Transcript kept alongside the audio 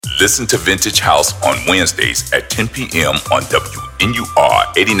Listen to Vintage House on Wednesdays at 10 p.m. on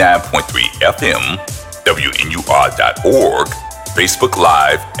WNUR 89.3 FM, WNUR.org, Facebook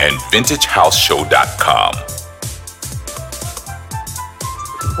Live, and VintageHouseShow.com.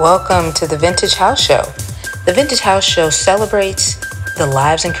 Welcome to the Vintage House Show. The Vintage House Show celebrates the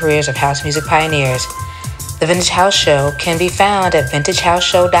lives and careers of house music pioneers. The Vintage House Show can be found at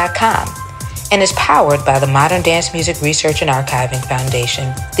VintageHouseShow.com and is powered by the Modern Dance Music Research and Archiving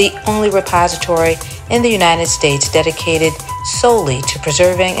Foundation, the only repository in the United States dedicated solely to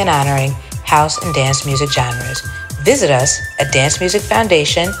preserving and honoring house and dance music genres. Visit us at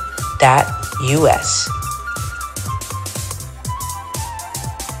dancemusicfoundation.us.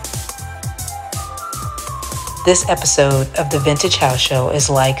 This episode of the Vintage House Show is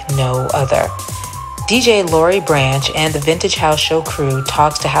like no other. DJ Lori Branch and the Vintage House Show crew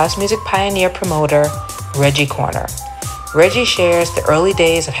talks to house music pioneer promoter Reggie Corner. Reggie shares the early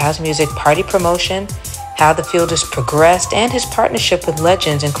days of house music party promotion, how the field has progressed, and his partnership with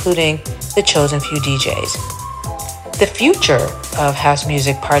legends including the Chosen Few DJs. The future of house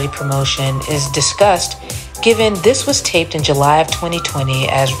music party promotion is discussed given this was taped in July of 2020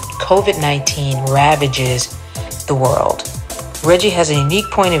 as COVID-19 ravages the world. Reggie has a unique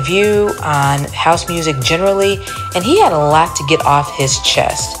point of view on house music generally, and he had a lot to get off his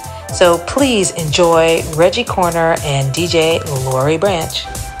chest. So please enjoy Reggie Corner and DJ Lori Branch.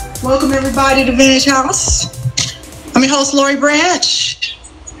 Welcome everybody to Vintage House. I'm your host, Lori Branch.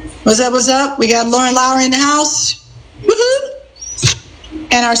 What's up, what's up? We got Lauren Lowry in the house. Woohoo!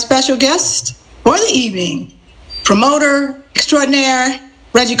 And our special guest for the evening, promoter extraordinaire,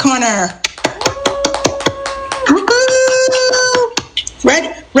 Reggie Corner.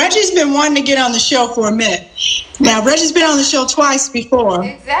 Reggie's been wanting to get on the show for a minute. Now, Reggie's been on the show twice before.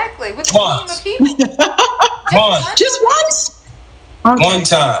 Exactly. With the team of people. Once. Just once? Okay. One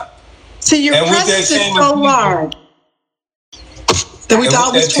time. See, your presence is so large that we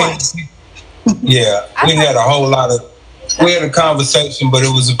thought it was twice. Yeah, we had a whole lot of, we had a conversation, but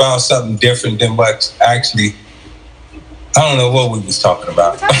it was about something different than what actually, I don't know what we was talking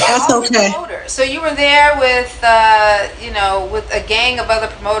about. That's okay. So you were there with, with a gang of other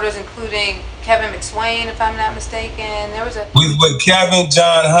promoters, including Kevin McSwain, if I'm not mistaken. There was we were with Kevin,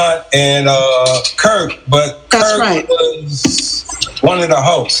 John Hunt, and Kirk, but That's Kirk right. was one of the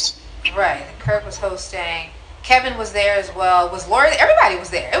hosts. Right, Kirk was hosting. Kevin was there as well. Was Lori? Everybody was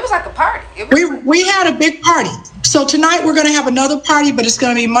there. It was like a party. We had a big party. So tonight we're going to have another party, but it's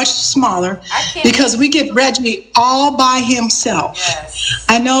going to be much smaller because we get Reggie all by himself. Yes.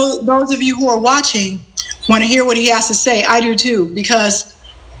 I know those of you who are watching want to hear what he has to say. I do too, because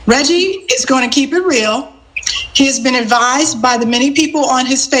Reggie is going to keep it real. He has been advised by the many people on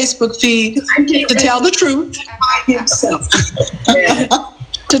his Facebook feed to tell the truth by himself.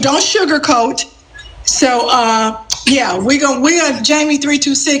 So don't sugarcoat. So, we got Jamie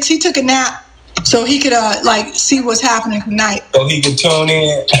 326. He took a nap so he could see what's happening tonight. So he could tune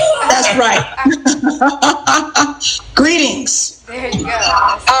in. That's right. Greetings. There you go.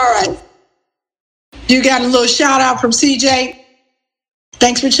 All right. You got a little shout out from CJ.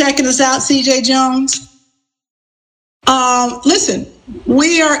 Thanks for checking us out, CJ Jones. Listen,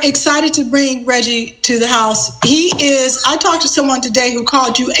 we are excited to bring Reggie to the house. I talked to someone today who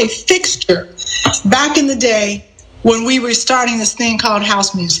called you a fixture back in the day when we were starting this thing called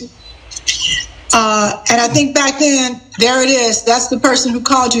house music. And I think back then, there it is. That's the person who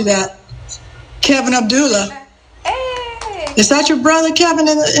called you that. Kevin Abdullah. Hey. Is that your brother, Kevin,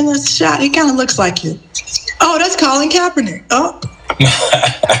 in the shot? He kind of looks like you. Oh, that's Colin Kaepernick. Oh.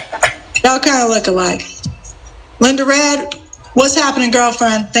 Y'all kind of look alike. Linda Red, what's happening,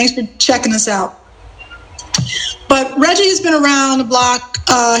 girlfriend? Thanks for checking us out. But Reggie has been around the block.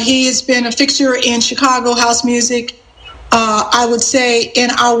 He has been a fixture in Chicago house music. I would say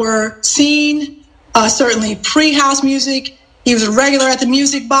in our scene, certainly pre-house music. He was a regular at the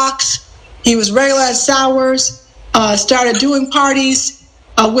Music Box. He was regular at Sours. Started doing parties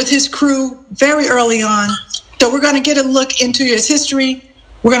with his crew very early on. So we're going to get a look into his history.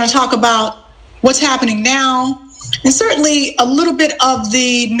 We're going to talk about what's happening now, and certainly a little bit of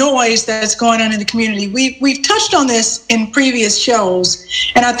the noise that's going on in the community. We've touched on this in previous shows,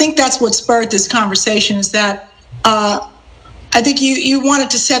 and I think that's what spurred this conversation, is that I think you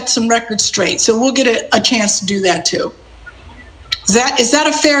wanted to set some records straight. So we'll get a chance to do that too. Is that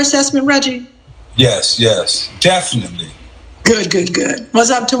a fair assessment, Reggie? Yes, definitely. Good.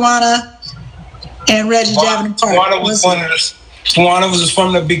 What's up, Tawana and Reggie Davenport? Tawana was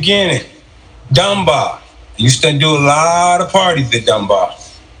from the beginning. Dunbar. Used to do a lot of parties at Dunbar.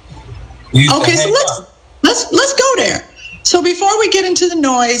 Okay, so let's go there. So before we get into the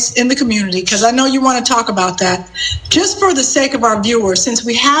noise in the community, because I know you want to talk about that, just for the sake of our viewers, since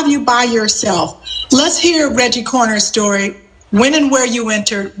we have you by yourself, let's hear Reggie Corner's story, when and where you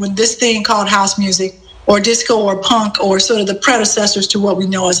entered with this thing called house music, or disco, or punk, or sort of the predecessors to what we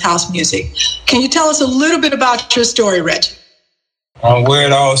know as house music. Can you tell us a little bit about your story, Reggie? Where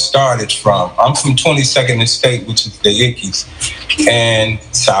it all started from. I'm from 22nd and State, which is the Ickies, and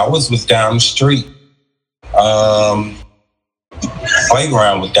Sowers was down the street.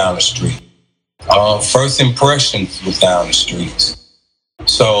 Playground was down the street. First Impressions was down the streets.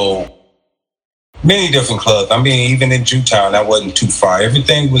 So many different clubs. I mean, even in Jewtown, that wasn't too far.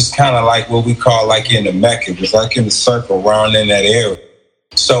 Everything was kind of like what we call like in the Mecca. It was like in the circle around in that area.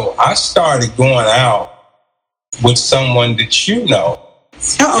 So I started going out with someone that you know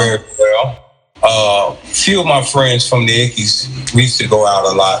very well. A few of my friends from the Ickies, we used to go out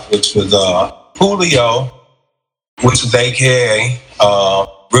a lot, which was Julio, which was AKA,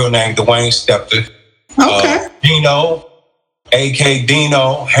 real name Dwayne Stepter. Okay. Dino, AKA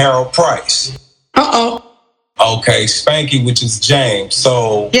Dino Harold Price. Okay, Spanky, which is James.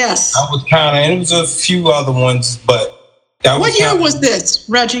 So yes, I was kind of, and it was a few other ones, but that was. What year was this,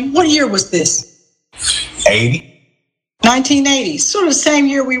 Reggie? What year was this? 80. 1980. Sort of the same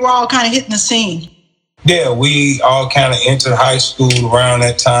year we were all kind of hitting the scene. Yeah, we all kind of entered high school around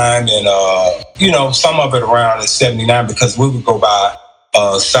that time, and some of it around in 79 because we would go by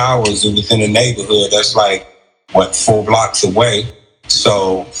Sowers. It was in the neighborhood. That's like 4 blocks away.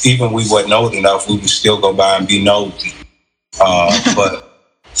 So even we wasn't old enough, we would still go by and be nosy. But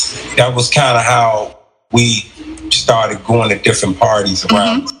that was kind of how we started going to different parties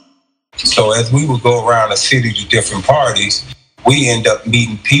around. Mm-hmm. So as we would go around the city to different parties, we end up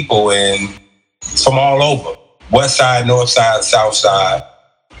meeting people from all over. West side, north side, south side,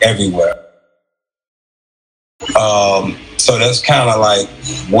 everywhere. So that's kind of like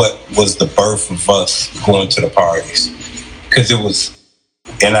what was the birth of us going to the parties. Because it was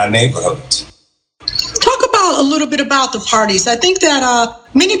in our neighborhoods. Talk about a little bit about the parties. I think that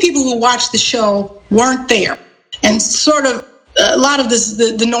many people who watched the show weren't there. And sort of a lot of this,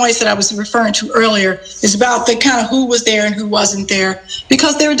 the noise that I was referring to earlier is about the kind of who was there and who wasn't there,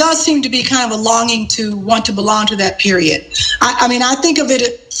 because there does seem to be kind of a longing to want to belong to that period. I mean, I think of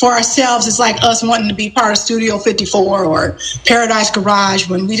it for ourselves as like us wanting to be part of Studio 54 or Paradise Garage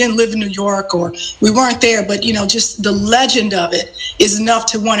when we didn't live in New York or we weren't there, but just the legend of it is enough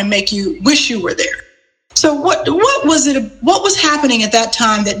to want to make you wish you were there. So what was it? What was happening at that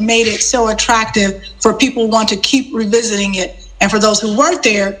time that made it so attractive for people who want to keep revisiting it, and for those who weren't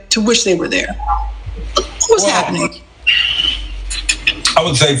there to wish they were there? What was happening? I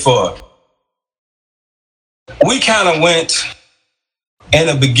would say we kind of went in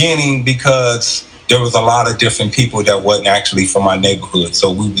the beginning because there was a lot of different people that wasn't actually from my neighborhood,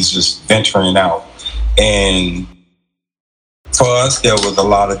 so we was just venturing out. And for us, there was a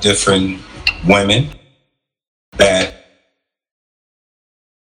lot of different women that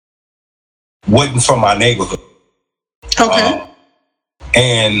wasn't from my neighborhood. Okay.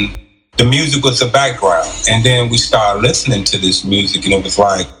 And the music was the background. And then we started listening to this music, and it was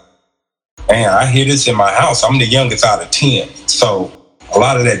like, man, I hear this in my house. I'm the youngest out of 10. So a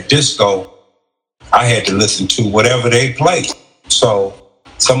lot of that disco, I had to listen to whatever they played. So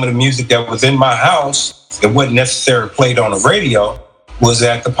some of the music that was in my house that wasn't necessarily played on the radio was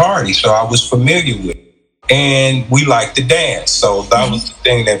at the party. So I was familiar with it. And we liked to dance. So that was the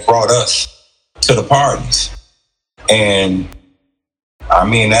thing that brought us to the parties. And I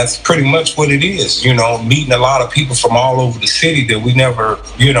mean, that's pretty much what it is, meeting a lot of people from all over the city that we never,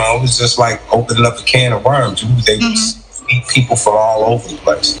 it was just like opening up a can of worms. We was able to meet people from all over the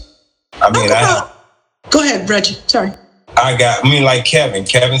place. I mean, go ahead, Reggie. Sorry. Like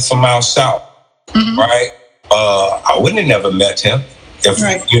Kevin's from out south, right? I wouldn't have never met him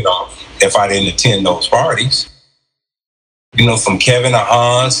if I didn't attend those parties. From Kevin to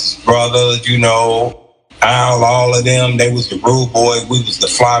Hans, his brother, Al, all of them, they was the Rude Boy, we was the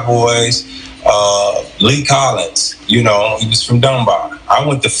Fly Boys. Lee Collins, he was from Dunbar. I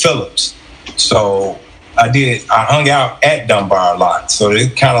went to Phillips. So I hung out at Dunbar a lot. So they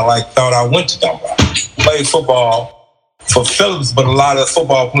kind of like thought I went to Dunbar. Played football for Phillips, but a lot of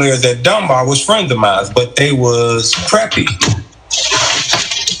football players at Dunbar was friends of mine, but they was preppy.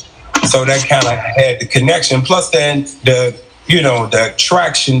 So that kind of had the connection. Plus then the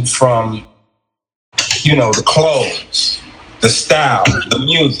attraction from, the clothes, the style, the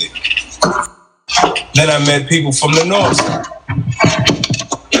music. Then I met people from the North Side.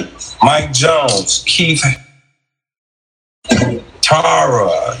 Mike Jones, Keith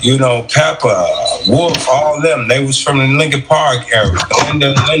Tara, Pepper, Wolf, all them. They was from the Lincoln Park area.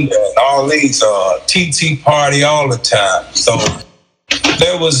 Linda, and all these TT party all the time. So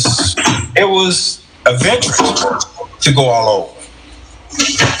it was adventurous to go all over.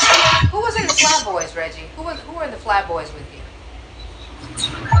 Who was in the Flyboys, Reggie? Who were in the Flyboys with you?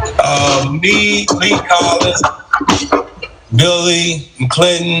 Me, Lee Collins, Billy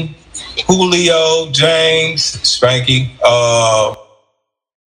Clinton, Julio, James, Spanky,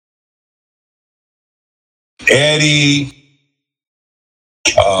 Eddie,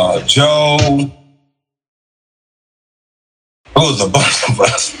 Joe. It was a bunch of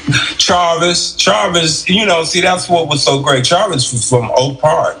us. Charvis, see, that's what was so great. Charvis was from Oak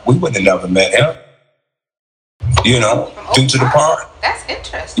Park. We would have never met him. Due to the park. That's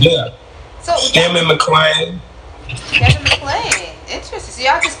interesting. Yeah. So Kevin McClain. Interesting. So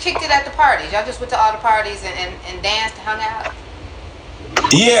y'all just kicked it at the parties. Y'all just went to all the parties and danced and hung out?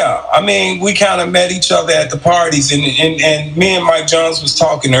 Yeah. I mean, we kind of met each other at the parties. And me and Mike Jones was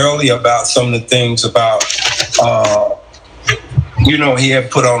talking earlier about some of the things about, he had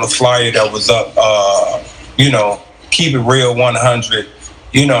put on a flyer that was up, keep it real 100.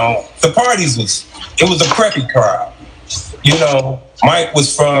 The parties it was a preppy crowd. Mike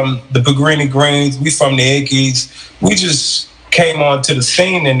was from the Bagrini Greens. We from the Ickies. We just came onto the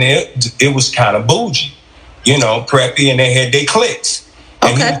scene and it was kind of bougie, preppy, and they had their cliques.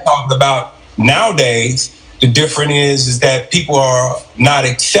 And he was talking about nowadays, the difference is that people are not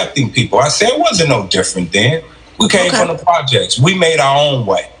accepting people. I said it wasn't no different then. We came from the projects. We made our own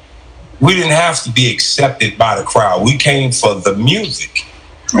way. We didn't have to be accepted by the crowd. We came for the music.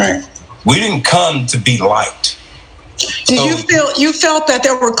 Right. We didn't come to be liked. Did you felt that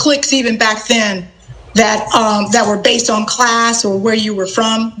there were cliques even back then that were based on class or where you were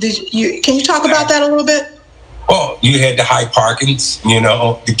from? Can you talk about that a little bit? Well, you had the Hyde Parkins, the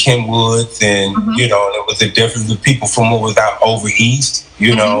Kenwoods, and there was a difference with people from what was out over east,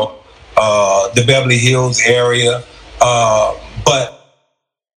 the Beverly Hills area. But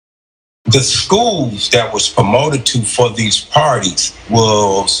the schools that was promoted to for these parties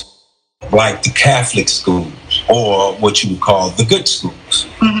was like the Catholic schools, or what you would call the good schools.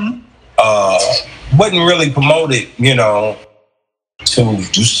 Wasn't really promoted, to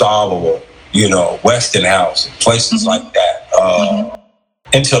DuSable or, Westinghouse, places like that,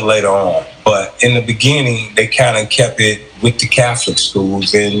 until later on. But in the beginning, they kind of kept it with the Catholic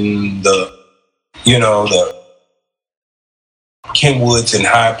schools and the Kenwoods and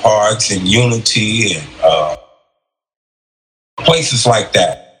Hyde Parks and Unity and places like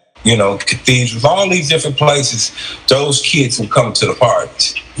that. Cathedrals, all these different places, those kids would come to the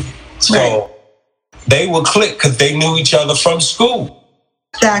parties. So they would click because they knew each other from school.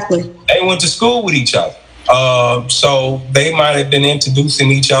 Exactly. They went to school with each other. So they might have been introducing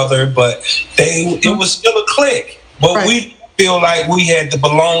each other, but it was still a clique. But we feel like we had to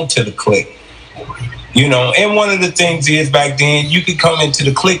belong to the clique. And one of the things is back then you could come into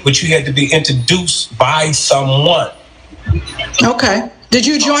the clique, but you had to be introduced by someone. Okay. Did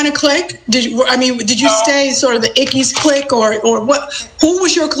you join a clique? Did you stay sort of the Ickies clique or what? Who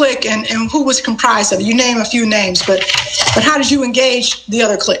was your clique and who was comprised of it? You name a few names, but how did you engage the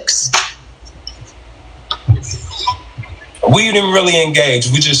other cliques? We didn't really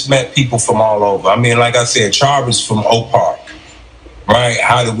engage. We just met people from all over. I mean, like I said, Charles from Oak Park, right?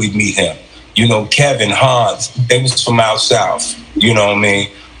 How did we meet him? Kevin, Hans, they was from out south. You know what I mean?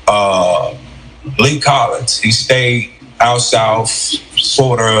 Lee Collins, he stayed out south,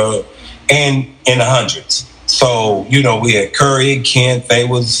 sort of, and in the hundreds. So, we had Curry, Kent, they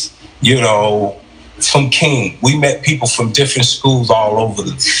was, from King. We met people from different schools all over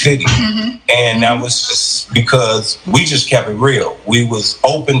the city. And that was just because we just kept it real. We was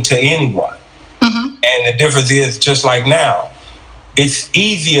open to anyone. And the difference is, just like now, it's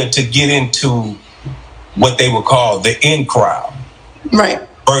easier to get into what they would call the in crowd. Right.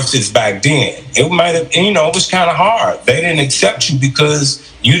 Versus back then. It might have, it was kind of hard. They didn't accept you because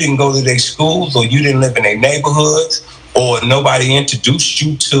you didn't go to their schools or you didn't live in their neighborhoods or nobody introduced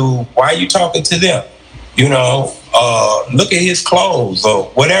you to, why are you talking to them? Look at his clothes or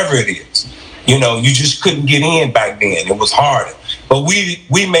whatever it is. You just couldn't get in back then. It was harder. But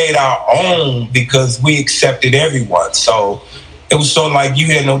we made our own because we accepted everyone. So it was sort of like you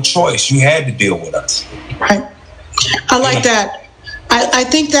had no choice. You had to deal with us. Right. I like that. I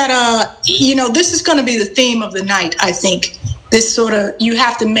think that, this is going to be the theme of the night, I think. This sort of, you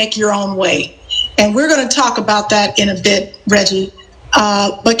have to make your own way. And we're going to talk about that in a bit, Reggie.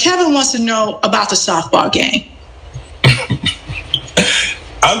 But Kevin wants to know about the softball game.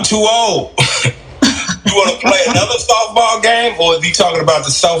 I'm too old. You want to play another softball game, or is he talking about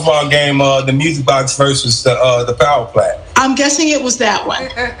the softball game, the Music Box versus the Power Plat? I'm guessing it was that one.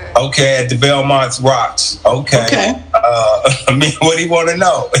 Okay, at the Belmont Rocks. Okay. I mean, what do you want to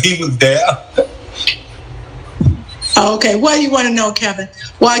know? He was there. Okay, what do you want to know, Kevin?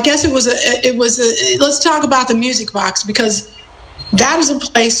 Well, I guess it was let's talk about the Music Box, because that is a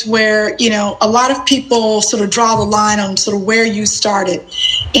place where, you know, a lot of people sort of draw the line on sort of where you started.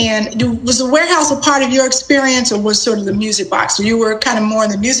 And was the warehouse a part of your experience, or was sort of the Music Box? So you were kind of more in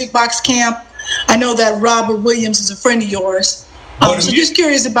the Music Box camp. I know that Robert Williams is a friend of yours. So just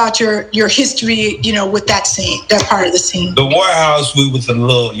curious about your history, you know, with that scene, that part of the scene. The warehouse, we was a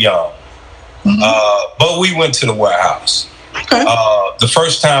little young. But we went to the warehouse. Okay. The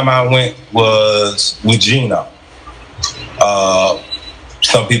first time I went was with Gino.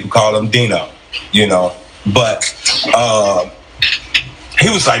 Some people call him Dino, you know. But he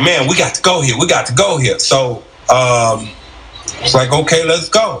was like, man, we got to go here. We got to go here. So it's like, okay, let's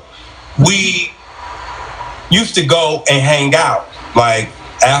go. We used to go and hang out. Like,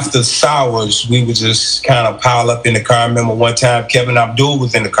 after Sours, we would just kind of pile up in the car. I remember one time Kevin Abdul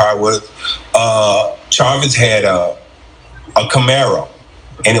was in the car with Jarvis had a Camaro,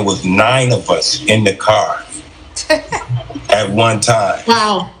 and it was 9 of us in the car at one time.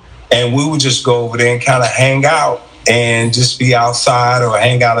 Wow. And we would just go over there and kind of hang out and just be outside or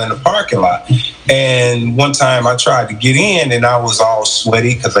hang out in the parking lot. And one time I tried to get in, and I was all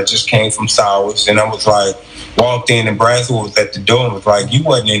sweaty because I just came from Sours, and I was like, walked in, and Braswell was at the door and was like, you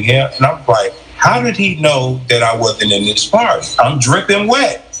wasn't in here. And I'm like, how did he know that I wasn't in this party? I'm dripping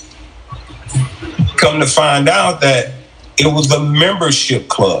wet. Come to find out that it was a membership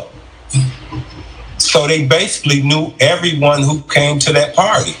club. So they basically knew everyone who came to that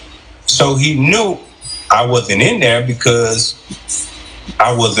party. So he knew I wasn't in there because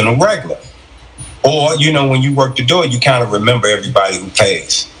I wasn't a regular. Or, you know, when you work the door, you kind of remember everybody who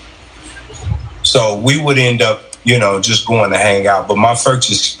pays. So we would end up, you know, just going to hang out. But my first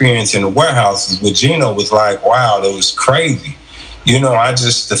experience in the warehouses with Gino was like, wow, that was crazy. You know,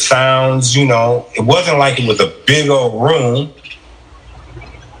 the sounds, you know, it wasn't like it was a big old room.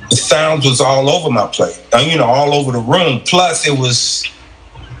 The sounds was all over my place, you know, all over the room. Plus, it was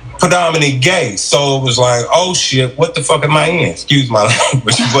predominantly gay. So it was like, oh, shit, what the fuck am I in? Excuse my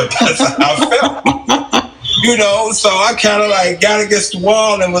language, but that's how I felt. You know, so I kind of like got against the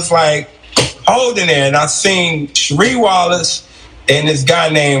wall and was like holding there. And I seen Sheree Wallace and this guy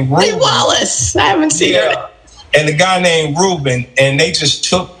named Ruben. Hey, Wallace. I haven't seen her. And the guy named Ruben, and they just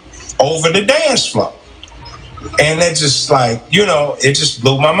took over the dance floor. And that just like, you know, it just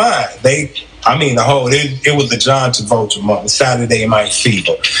blew my mind. It was the John Travolta moment, Saturday Night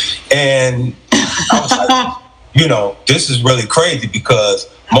Fever. And I was like, you know, this is really crazy because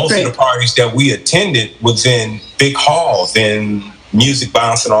most of the parties that we attended was in big halls and music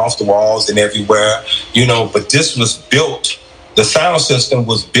bouncing off the walls and everywhere, you know, but this was built, the sound system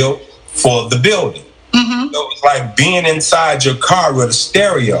was built for the building. Mm-hmm. So it was like being inside your car with a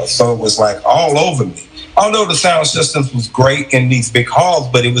stereo. So it was like all over me. Although the sound system was great in these big halls,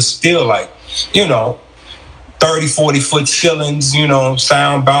 but it was still like, you know, 30, 40-foot ceilings, you know,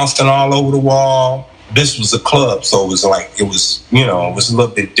 sound bouncing all over the wall. This was a club, so it was like, it was, you know, it was a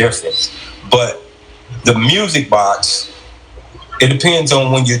little bit different. But the Music Box, it depends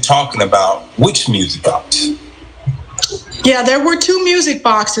on when you're talking about which Music Box. Yeah, there were 2 music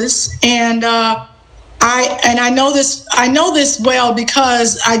boxes, and I know this well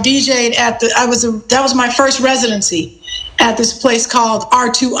because I DJ'd at that was my first residency at this place called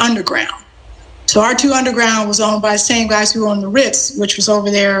R2 Underground. So R2 Underground was owned by the same guys who owned the Ritz, which was over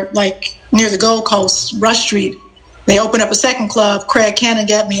there like near the Gold Coast, Rush Street. They opened up a second club. Craig Cannon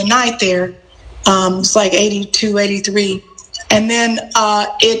got me a night there. It's like 82, 83. And then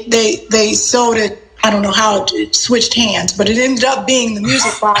they sold it. I don't know how it switched hands, but it ended up being the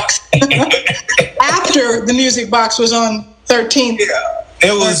Music Box after the Music Box was on 13th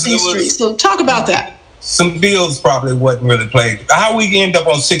Street. So talk about that. Some bills probably wasn't really played. How we ended up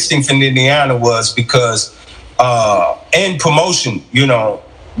on 16th in Indiana was because in promotion, you know,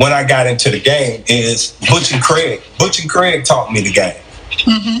 when I got into the game is Butch and Craig. Butch and Craig taught me the game.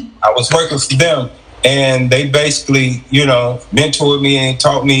 Mm-hmm. I was working for them, and they basically, you know, mentored me and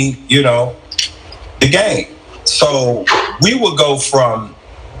taught me, you know, the game. So we would go from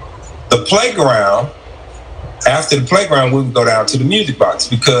the playground. After the playground, we would go down to the Music Box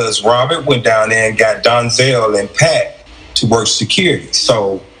because Robert went down there and got Donzel and Pat to work security.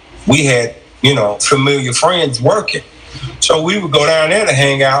 So we had, you know, familiar friends working. So we would go down there to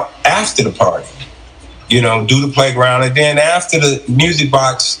hang out after the party, you know, do the playground. And then after the Music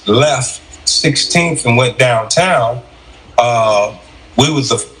Box left 16th and went downtown,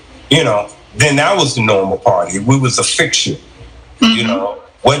 then that was the normal party. We was a fixture,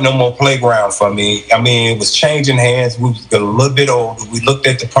 wasn't no more playground for me. I mean, it was changing hands. We was a little bit older. We looked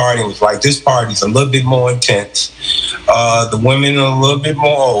at the party and was like, this party's a little bit more intense. The women are a little bit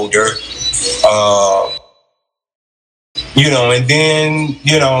more older. And then,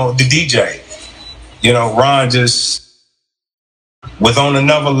 the DJ, Ron just was on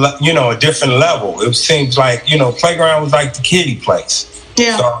another, a different level. It seems like, playground was like the kiddie place.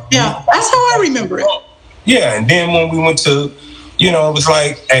 Yeah, so, that's how I remember it. Yeah, and then when we went to, it was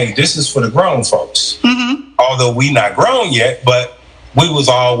like, hey, this is for the grown folks. Mm-hmm. Although we not grown yet, but we was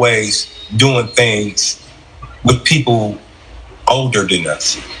always doing things with people older than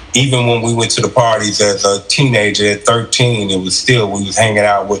us. Even when we went to the parties as a teenager at 13, we was hanging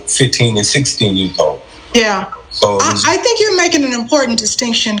out with 15 and 16 years old. Yeah. So I think you're making an important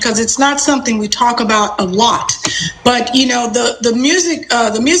distinction because it's not something we talk about a lot. But the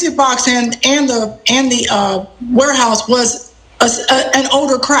music box and the warehouse was an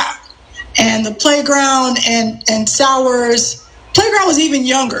older crowd, and the playground and Sours. Playground was even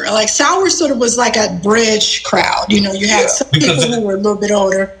younger. Like Sours sort of was like a bridge crowd. You had some people who were a little bit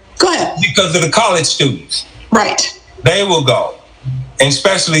older. Go ahead. Because of the college students. Right. They will go. And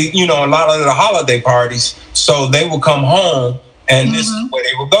especially, a lot of the holiday parties. So they will come home and this is where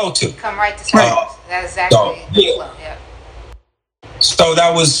they will go to. Come right to school. That's exactly the club, yeah. So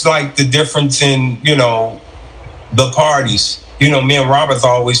that was like the difference in, the parties. Me and Robert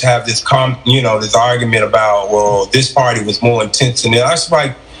always have this this argument about, well, this party was more intense than that. I was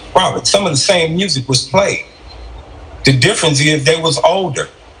like, Robert, some of the same music was played. The difference is they was older.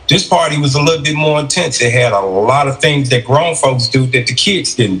 This party was a little bit more intense. It had a lot of things that grown folks do that the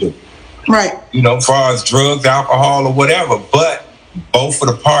kids didn't do. Right. As far as drugs, alcohol, or whatever. But both of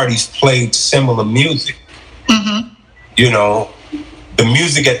the parties played similar music. Mm-hmm. The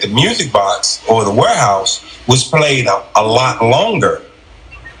music at the music box or the warehouse was played a lot longer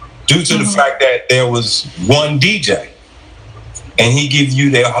due to the fact that there was one DJ. And he gives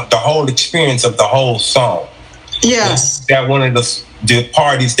you the whole experience of the whole song. Yes. That one of the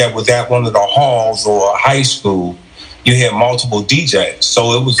parties that was at one of the halls or a high school, you had multiple DJs.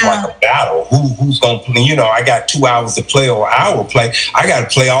 So it was like a battle. Who's going to play? I got 2 hours to play or an hour to play. I got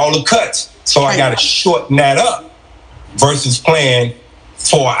to play all the cuts. So I got to shorten that up versus playing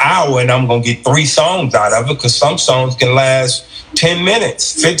for an hour and I'm going to get 3 songs out of it because some songs can last 10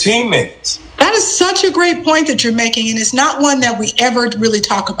 minutes, 15 minutes. That is such a great point that you're making, and it's not one that we ever really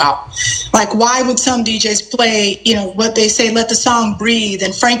talk about. Like, why would some DJs play, what they say, let the song breathe,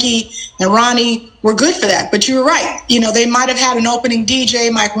 and Frankie and Ronnie were good for that. But you're right. They might have had an opening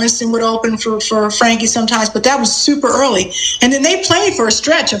DJ. Mike Winston would open for Frankie sometimes, but that was super early. And then they played for a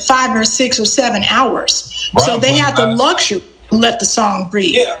stretch of 5 or 6 or 7 hours. So they had the luxury to let the song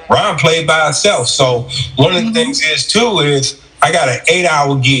breathe. Yeah, Ron played by himself. So one of the things is I got an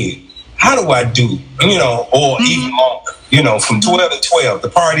 8-hour gig. How do I do, or even longer, from 12 to 12. The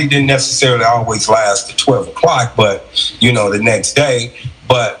party didn't necessarily always last to 12 o'clock, but, the next day.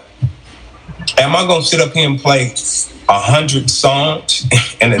 But am I going to sit up here and play 100 songs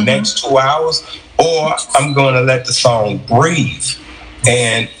in the next 2 hours? Or I'm going to let the song breathe.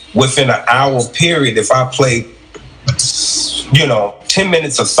 And within an hour period, if I play, 10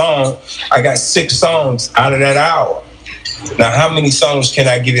 minutes a song, I got 6 songs out of that hour. Now, how many songs can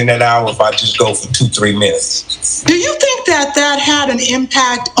I get in that hour if I just go for 2-3 minutes? Do you think that had an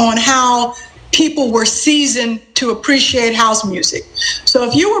impact on how people were seasoned to appreciate house music? So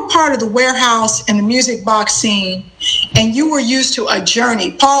if you were part of the warehouse and the music box scene and you were used to a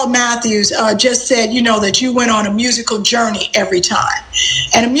journey, Paul Matthews just said, that you went on a musical journey every time.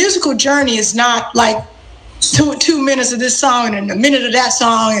 And a musical journey is not like 2 minutes of this song and a minute of that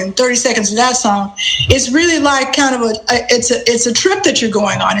song and 30 seconds of that song. It's really like kind of it's a trip that you're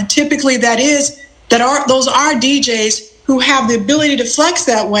going on, and typically those are DJs who have the ability to flex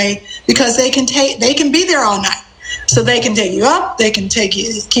that way because they can be there all night. So they can take you up, they can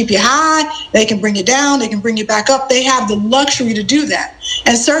keep you high, they can bring you down, they can bring you back up. They have the luxury to do that.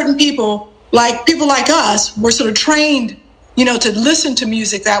 And certain people like us were sort of trained, to listen to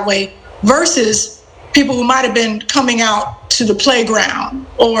music that way versus people who might have been coming out to the playground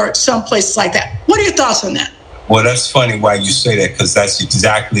or some places like that. What are your thoughts on that? Well, that's funny why you say that, because that's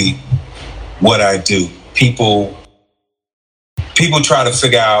exactly what I do. People try to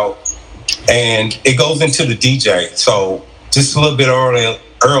figure out, and it goes into the DJ. So just a little bit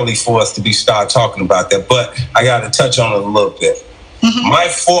early for us to start talking about that, but I got to touch on it a little bit. Mm-hmm. My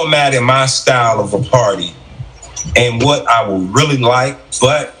format and my style of a party and what I would really like,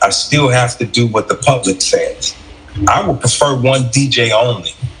 but I still have to do what the public says. I would prefer one DJ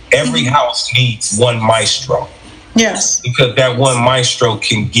only. Every house needs one maestro. Yes. Because that one maestro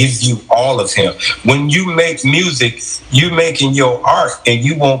can give you all of him. When you make music, you're making your art, and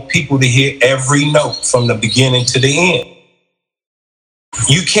you want people to hear every note from the beginning to the end.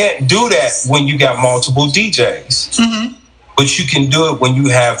 You can't do that when you got multiple DJs. Mm-hmm. But you can do it when you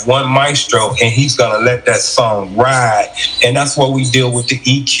have one maestro, and he's going to let that song ride. And that's why we deal with the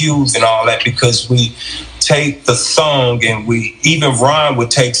EQs and all that, because we take the song, and even Ron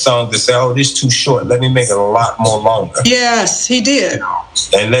would take songs and say, oh, this is too short. Let me make it a lot more longer. Yes, he did.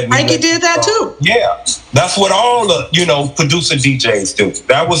 And Mikey did that too. Yeah. That's what all the, producer DJs do.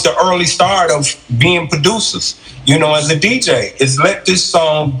 That was the early start of being producers, as a DJ, is let this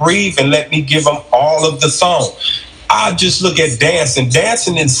song breathe and let me give them all of the song. I just look at dancing.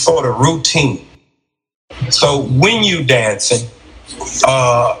 Dancing is sort of routine. So when you dancing,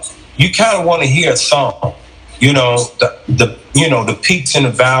 you kind of want to hear a song, the peaks and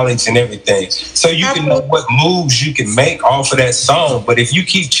the valleys and everything. So you can know what moves you can make off of that song. But if you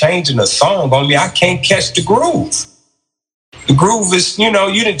keep changing the song on me, I can't catch the groove. The groove is, you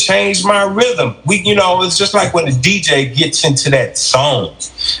didn't change my rhythm. It's just like when a DJ gets into that zone.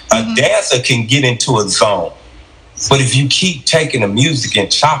 A dancer can get into a zone. But if you keep taking the music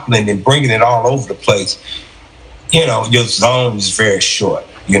and chopping it and bringing it all over the place, your zone is very short.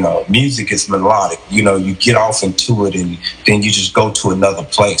 Music is melodic. You get off into it, and then you just go to another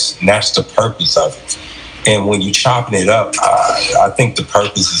place. And that's the purpose of it. And when you're chopping it up, I think the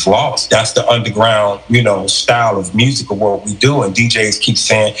purpose is lost. That's the underground, style of music of what we do. And DJs keep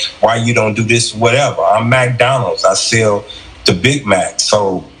saying, why you don't do this, whatever. I'm McDonald's. I sell the Big Mac.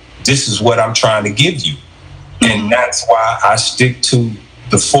 So this is what I'm trying to give you. And that's why I stick to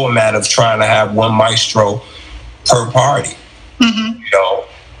the format of trying to have one maestro per party.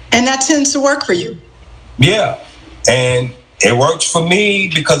 And that tends to work for you. Yeah. And it works for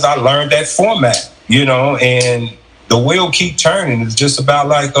me because I learned that format, and the wheel keep turning. It's just about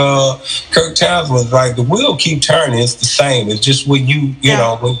like Kirk Townsend was like, the wheel keep turning. It's the same. It's just when you,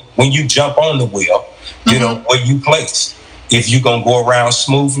 when you jump on the wheel, where you place. If you're going to go around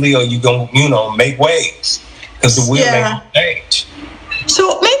smoothly or you're going to, make waves. Because the wheel ain't change.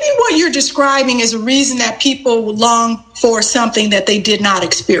 So maybe what you're describing is a reason that people long for something that they did not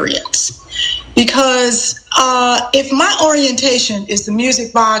experience. Because if my orientation is the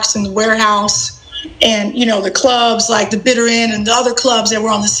music box and the warehouse and, the clubs like the Bitter End and the other clubs that were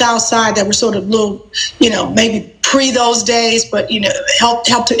on the South Side that were sort of little, maybe pre those days, but, helped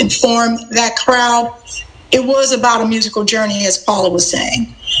to inform that crowd. It was about a musical journey, as Paula was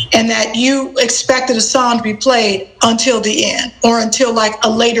saying, and that you expected a song to be played until the end or until like a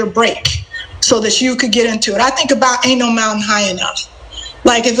later break so that you could get into it. I think about Ain't No Mountain High Enough.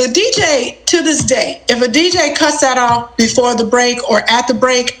 Like if a DJ, to this day, if a DJ cuts that off before the break or at the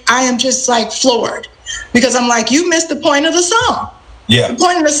break, I am just like floored because I'm like, you missed the point of the song. Yeah. The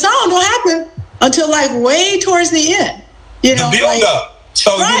point of the song don't happen until like way towards the end. The build up.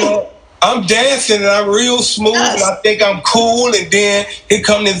 So, right. I'm dancing and I'm real smooth and I think I'm cool, and then here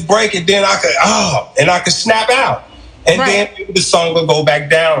come this break, and then I can snap out, and then maybe the song will go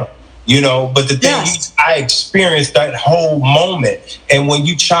back down, But the thing is, I experienced that whole moment, and when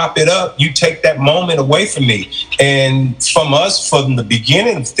you chop it up, you take that moment away from me. And from us, from the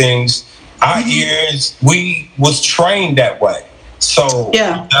beginning of things, our ears, we was trained that way. So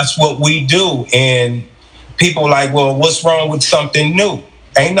that's what we do. And people like, well, what's wrong with something new?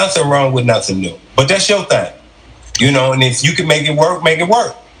 Ain't nothing wrong with nothing new. But that's your thing. And if you can make it work, make it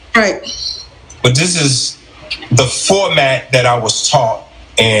work. Right. But this is the format that I was taught,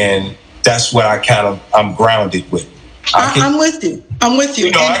 and that's what I'm grounded with. I'm with you.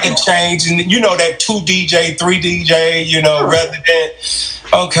 I can change, and that 2 DJ, 3 DJ, rather than,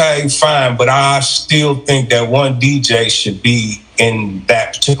 okay, fine. But I still think that one DJ should be in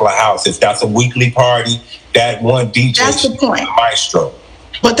that particular house. If that's a weekly party, that one DJ should be the maestro.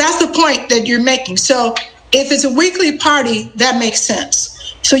 But that's the point that you're making. So if it's a weekly party, that makes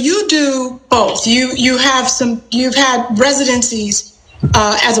sense. So you do both. You've had residencies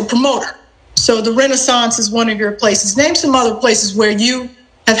as a promoter. So the Renaissance is one of your places. Name some other places where you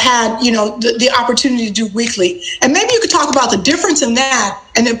have had, the opportunity to do weekly. And maybe you could talk about the difference in that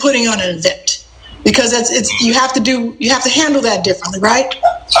and then putting on an event. Because you have to handle that differently, right?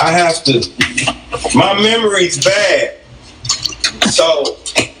 I have to. My memory's bad. So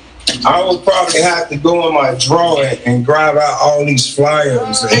I would probably have to go in my drawer and grab out all these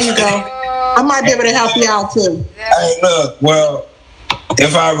flyers. There you go. I might be able to help you out too. Hey, look, well,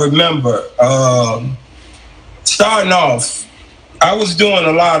 if I remember, starting off, I was doing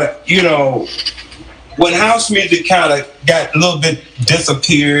a lot of, when house music kind of got a little bit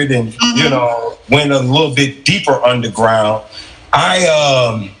disappeared and, went a little bit deeper underground,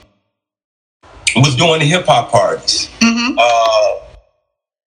 I was doing the hip hop parties.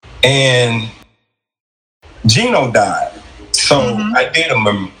 And Gino died. So I did a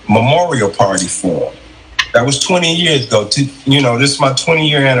memorial party for him. That was 20 years ago. This is my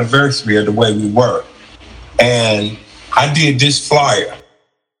 20-year anniversary of the way we were. And I did this flyer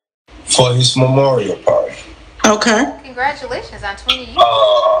for his memorial party. Okay. Congratulations on 20 years.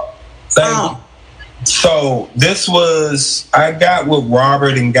 Thank you. So this was, I got with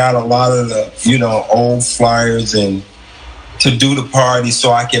Robert and got a lot of the, old flyers and to do the party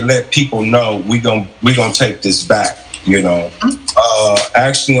so I can let people know we gonna take this back,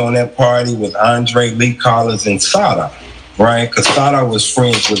 Actually on that party with Andre, Lee Collins, and Sada, right? Because Sada was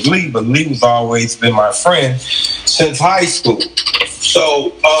friends with Lee, but Lee was always been my friend since high school.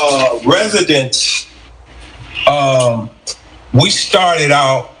 So residents, we started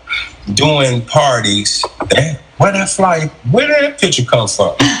out doing parties. Where that picture come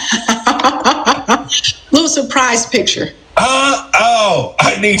from? Little surprise picture.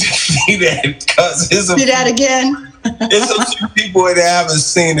 I need to see that because see that again. There's a few people that I haven't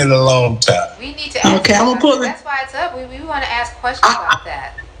seen in a long time. We need to ask. Okay, I'm gonna pull it. That's why it's up. We want to ask questions about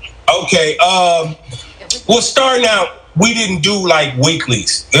that. Okay. Well, starting out, we didn't do like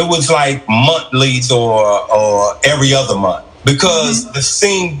weeklies. It was like monthlies or every other month because the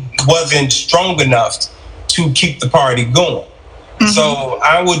scene wasn't strong enough to keep the party going. So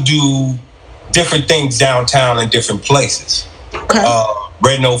I would do different things downtown in different places. Okay.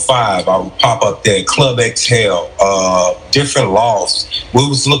 Red No 5, I would pop up there. Club Exhale, different lofts. We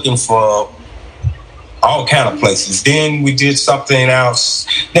was looking for all kind of places. Then we did something else.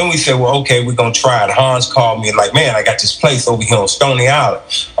 Then we said, well, okay, we're going to try it. Hans called me like, man, I got this place over here on Stony Island.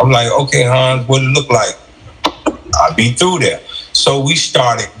 I'm like, okay, Hans, what it look like? I'll be through there. So we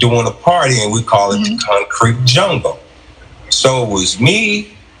started doing a party and we call it the Concrete Jungle. So it was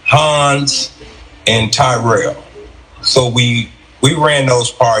me, Hans, and Tyrell. So we ran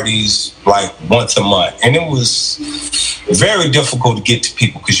those parties like once a month. And it was very difficult to get to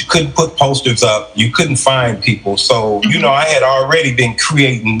people because you couldn't put posters up. You couldn't find people. So, I had already been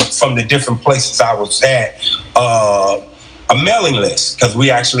creating from the different places I was at a mailing list because we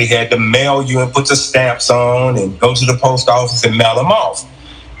actually had to mail you and put the stamps on and go to the post office and mail them off.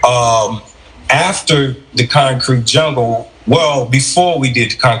 After the Concrete Jungle, well, before we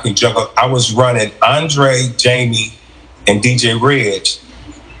did the Concrete Jungle, I was running Andre, Jamie, and DJ Reg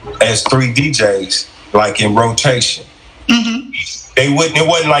as 3 DJs, like in rotation. It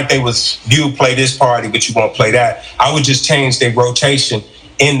wasn't like you would play this party, but you won't play that. I would just change their rotation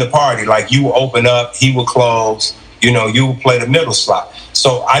in the party. Like you would open up, he would close, you would play the middle slot.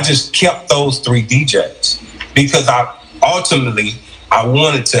 So I just kept those 3 DJs because I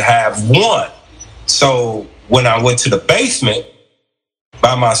wanted to have one. So when I went to the basement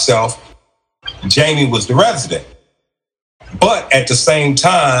by myself, Jamie was the resident. But at the same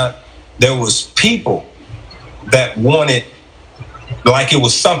time, there was people that wanted, like it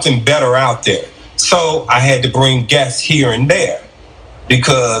was something better out there. So I had to bring guests here and there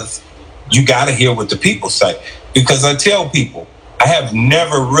because you got to hear what the people say. Because I tell people, I have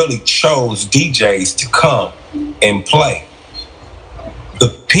never really chose DJs to come and play. The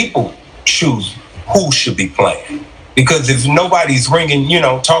people choose who should be playing. Because if nobody's ringing,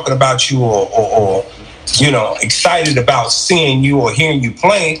 talking about you or excited about seeing you or hearing you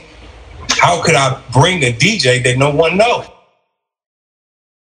playing, how could I bring a DJ that no one knows?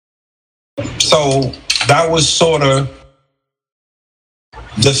 So that was sort of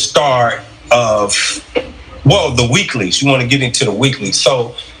the start of, the weeklies. You want to get into the weeklies.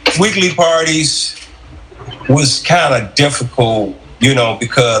 So weekly parties was kind of difficult,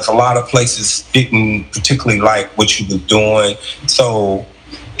 because a lot of places didn't particularly like what you were doing. So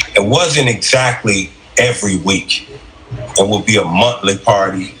it wasn't exactly every week. It would be a monthly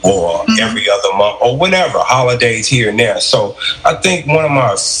party or every other month or whenever, holidays here and there. So I think one of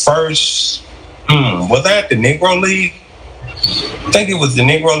my first, was that the Negro League? I think it was the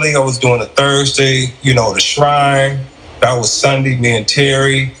Negro League. I was doing a Thursday, the Shrine. That was Sunday, me and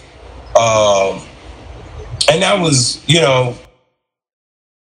Terry. And that was, did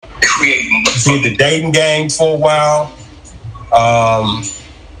the dating game for a while.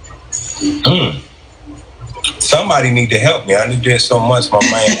 Somebody need to help me. I did this so much, my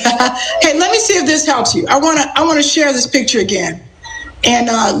man. Hey, let me see if this helps you. I wanna share this picture again, and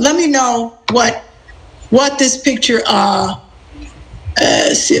let me know what this picture.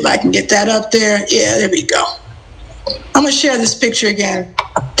 See if I can get that up there. Yeah, there we go. I'm gonna share this picture again.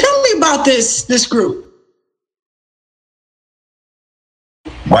 Tell me about this group.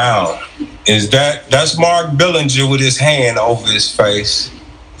 Wow, that's Mark Billinger with his hand over his face.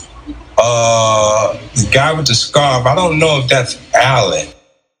 The guy with the scarf, I don't know if that's Alan.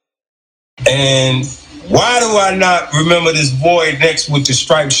 And why do I not remember this boy next with the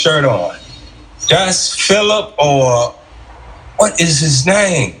striped shirt on? That's Philip, or what is his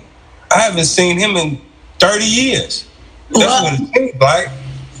name? I haven't seen him in 30 years. That's what it seems like.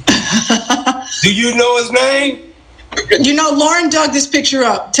 Do you know his name? You know, Lauren dug this picture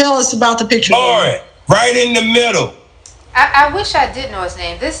up. Tell us about the picture. Lauren, right in the middle. I wish I did know his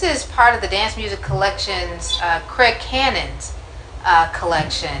name. This is part of the Dance Music Collection's Craig Cannon's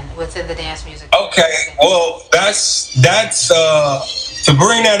collection within the Dance Music. Okay, well, that's to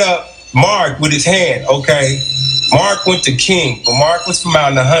bring that up. Mark with his hand. Okay, Mark went to King, but Mark was from out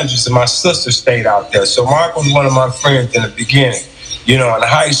in the hundreds, and my sister stayed out there. So Mark was one of my friends in the beginning. You know, in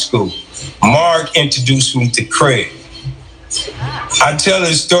high school, Mark introduced me to Craig. I tell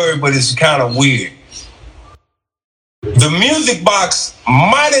this story, but it's kind of weird. The Music Box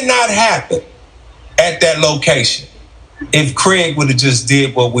might have not happened at that location if Craig would have just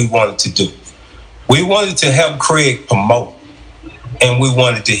did what we wanted to do. We wanted to help Craig promote, and we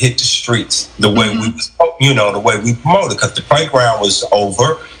wanted to hit the streets the way the way we promoted, because the playground was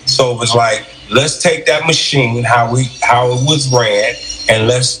over. So it was like, let's take that machine, how it was ran, and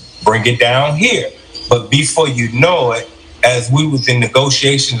let's bring it down here. But before you know it, as we was in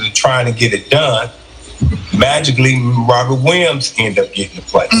negotiations and trying to get it done, magically Robert Williams ended up getting the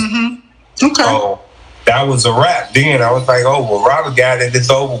place. Mm-hmm. Okay. So that was a wrap. Then I was like, oh, well, Robert got it, it's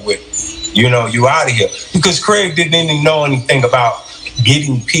over with. You know, you out of here. Because Craig didn't even know anything about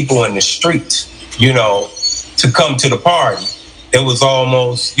getting people in the streets, you know, to come to the party. It was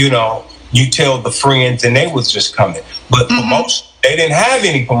almost, you know, you tell the friends and they was just coming. But promotion, they didn't have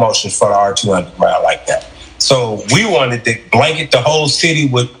any promotions for the R2 Underground like that. So we wanted to blanket the whole city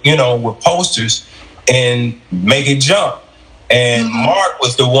with, you know, with posters and make it jump. And Mark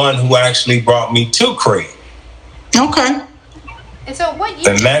was the one who actually brought me to Craig. Okay. And so what year?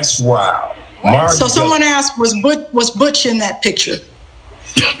 And that's wow. Mark. So someone asked, was Butch in that picture?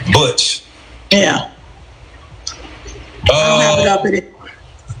 Butch. Yeah. I don't have it up in it.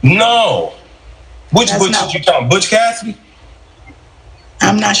 No. Which Butch are you talking? Butch Cassidy?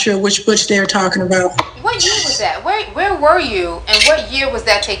 I'm not sure which Butch they're talking about. What year was that? Where were you, and what year was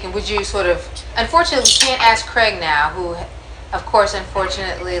that taken? Would you sort of? Unfortunately, we can't ask Craig now, who, of course,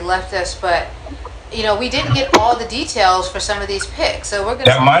 unfortunately left us. But you know, we didn't get all the details for some of these pics, so we're gonna.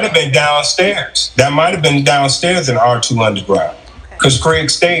 That might have been downstairs. That might have been downstairs in R2 Underground, because Craig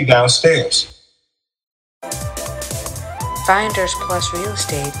stayed downstairs. Finders Plus Real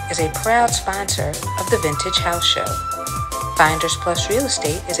Estate is a proud sponsor of the Vintage House Show. Finders Plus Real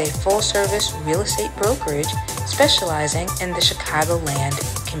Estate is a full-service real estate brokerage specializing in the Chicagoland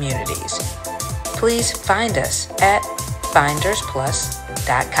communities. Please find us at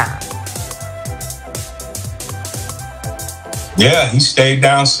findersplus.com. Yeah, he stayed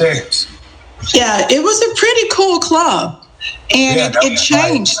downstairs. Yeah, it was a pretty cool club, and it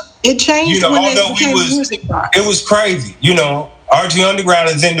changed. Nice. It changed, you know, when it became a Music Box. It was crazy. You know, R2 Underground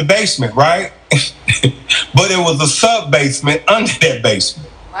is in the basement, right? But it was a sub-basement under that basement.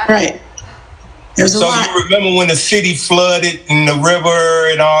 Right. There's a lot. You remember when the city flooded and the river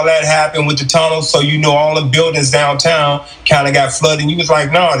and all that happened with the tunnels? So you know all the buildings downtown kind of got flooded. And you was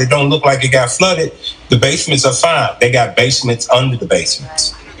like, no, they don't look like it got flooded. The basements are fine. They got basements under the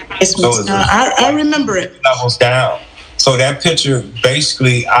basements. So I remember it. Levels down. So that picture,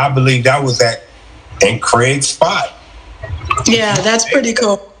 basically, I believe that was in Craig's spot. Yeah, that's pretty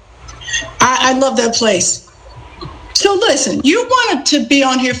cool. I love that place. So listen, you wanted to be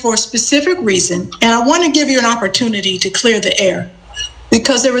on here for a specific reason, and I want to give you an opportunity to clear the air,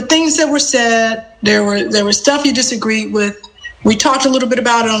 because there were things that were said, there was stuff you disagreed with. We talked a little bit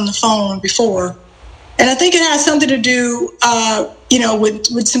about it on the phone before, and I think it has something to do,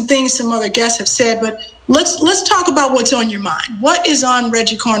 with some things some other guests have said. But let's talk about what's on your mind. What is on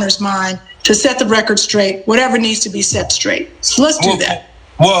Reggie Corner's mind to set the record straight? Whatever needs to be set straight. So let's do that.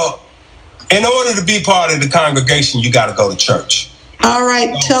 Well, in order to be part of the congregation, you got to go to church. All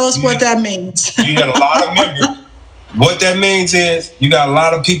right, tell us what that means. You got a lot of members. What that means is you got a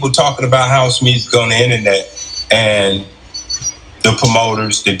lot of people talking about house music on the internet, and the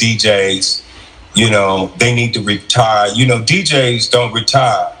promoters, the DJs, you know, they need to retire. You know, DJs don't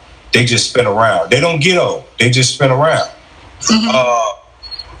retire. They just spin around. They don't get old. They just spin around.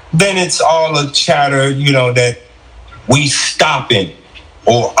 Then it's all a chatter, you know, that we stopping,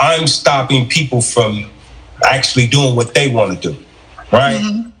 or I'm stopping people from actually doing what they want to do, right?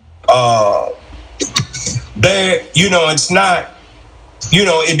 It's not,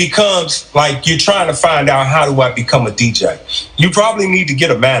 it becomes like you're trying to find out, how do I become a DJ? You probably need to get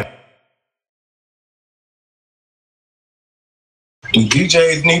a manager. Do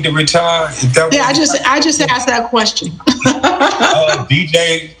DJs need to retire? I just asked that question.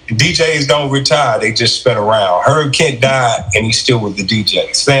 DJs don't retire; they just spin around. Herb Kent died, and he's still with the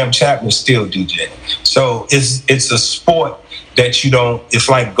DJ. Sam Chapman's still DJing. So it's a sport that you don't. It's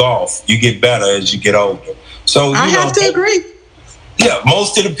like golf; you get better as you get older. So I have to agree. Yeah,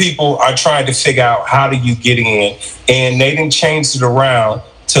 most of the people are trying to figure out, how do you get in, and they didn't change it around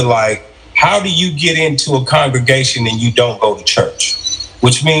to like, how do you get into a congregation and you don't go to church?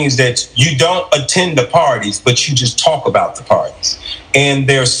 Which means that you don't attend the parties, but you just talk about the parties. And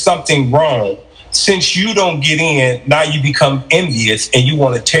there's something wrong. Since you don't get in, now you become envious and you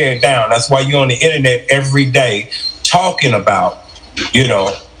want to tear it down. That's why you're on the internet every day talking about,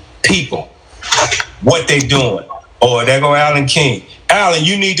 people, what they doing. Or there go Alan King. Alan,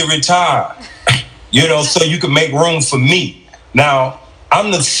 you need to retire, so you can make room for me. Now, I'm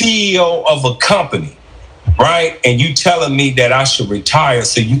the CEO of a company, right? And you telling me that I should retire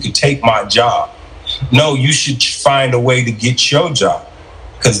so you can take my job. No, you should find a way to get your job,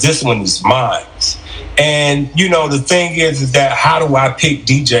 because this one is mine. And, the thing is that, how do I pick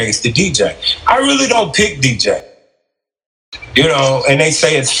DJs to DJ? I really don't pick DJ. And they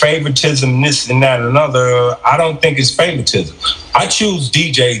say it's favoritism, this and that and another. I don't think it's favoritism. I choose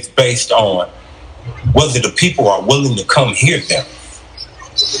DJs based on whether the people are willing to come hear them.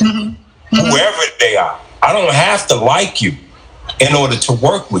 Whoever they are. I don't have to like you in order to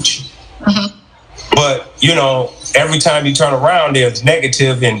work with you. But, every time you turn around, there's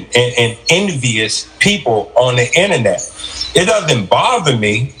negative and envious people on the internet. It doesn't bother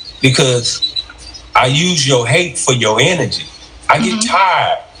me, because I use your hate for your energy. I get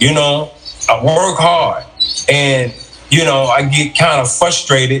tired, I work hard, and, I get kind of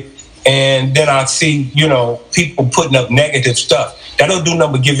frustrated, and then I see, people putting up negative stuff. That don't do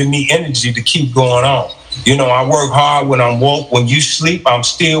nothing but giving me energy to keep going on. I work hard when I'm woke. When you sleep, I'm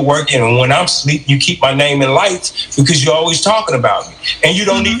still working. And when I'm asleep, you keep my name in lights, because you're always talking about me. And you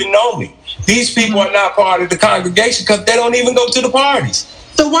don't even know me. These people are not part of the congregation because they don't even go to the parties.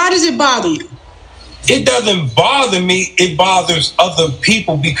 So why does it bother you? It doesn't bother me. It bothers other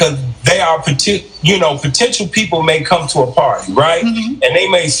people, because they are potential people may come to a party, right? And they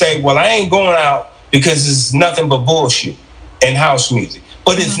may say, well, I ain't going out because it's nothing but bullshit and house music.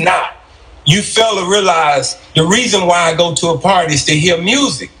 But it's not. You fail to realize the reason why I go to a party is to hear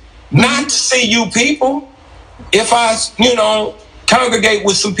music, not to see you people. If I, congregate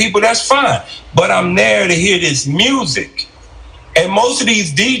with some people, that's fine. But I'm there to hear this music. And most of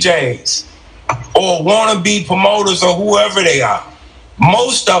these DJs or wannabe promoters or whoever they are,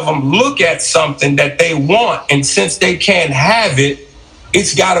 most of them look at something that they want, and since they can't have it,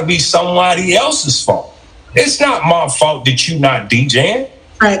 it's got to be somebody else's fault. It's not my fault that you're not DJing.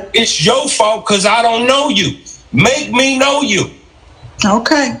 Right. It's your fault because I don't know you. Make me know you.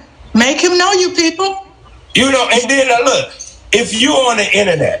 Okay. Make him know you, people. And then look, if you're on the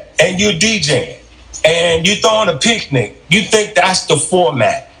internet and you're DJing and you're throwing a picnic, you think that's the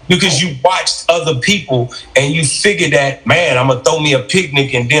format because you watched other people and you figure that, man, I'm going to throw me a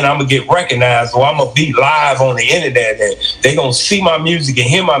picnic and then I'm going to get recognized, or I'm going to be live on the internet and they're going to see my music and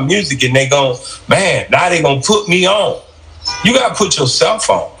hear my music and they're going, man, now they're going to put me on. You got to put yourself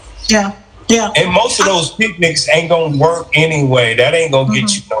on. Yeah, yeah. And most of those picnics ain't going to work anyway. That ain't going to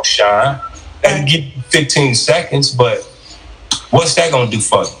get you no shine. That'll give you 15 seconds, but what's that going to do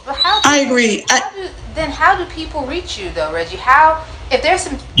for you? I agree. How do people reach you, though, Reggie? How, if there's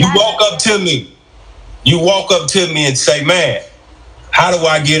some... You walk up to me. You walk up to me and say, man, how do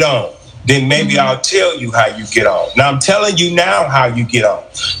I get on? Then maybe I'll tell you how you get on. Now, I'm telling you now how you get on.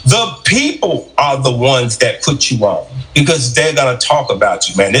 The people are the ones that put you on because they're going to talk about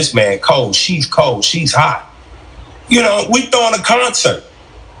you. Man, this man cold, she's hot. You know, we throwing a concert.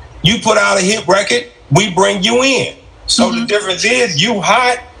 You put out a hit record, we bring you in. So the difference is you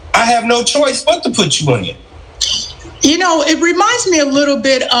hot, I have no choice but to put you in. You know, it reminds me a little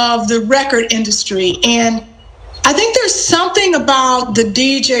bit of the record industry. And I think there's something about the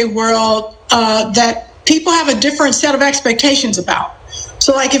DJ world that people have a different set of expectations about.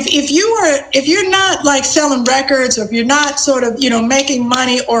 So like if you're not like selling records, or if you're not sort of, you know, making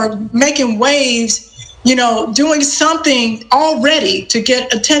money or making waves, you know, doing something already to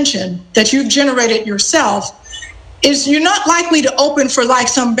get attention that you've generated yourself, is you're not likely to open for like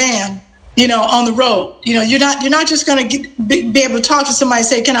some band on the road. You're not just going to be able to talk to somebody and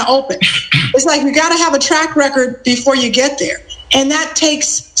say, can I open? It's like we got to have a track record before you get there. And that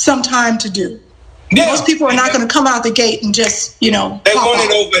takes some time to do. Yeah. Most people are not going to come out the gate and just, They want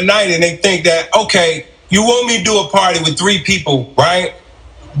it overnight, and they think that, okay, you want me to do a party with 3 people, right?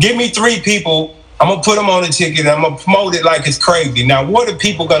 Give me 3 people. I'm going to put them on the ticket. I'm going to promote it like it's crazy. Now, what are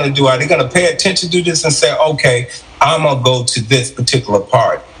people going to do? Are they going to pay attention to this and say, okay, I'm going to go to this particular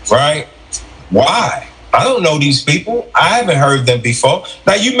party, right? Why? I don't know these people. I haven't heard them before.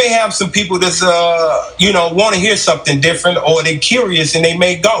 Now, you may have some people that's, want to hear something different, or they're curious and they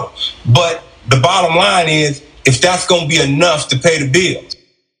may go. But the bottom line is, if that's going to be enough to pay the bills.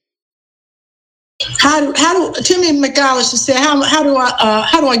 How do Timmy McAllister said, how do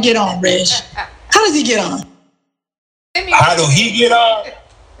I get on, Reg? How does he get on? How do he get on?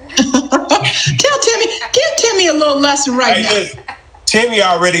 Give Timmy a little lesson right now. Timmy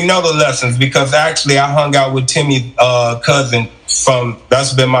already know the lessons, because actually I hung out with Timmy's cousin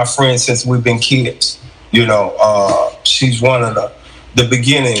that's been my friend since we've been kids. She's one of the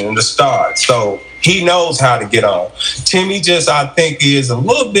beginning and the start. So he knows how to get on. Timmy I think, is a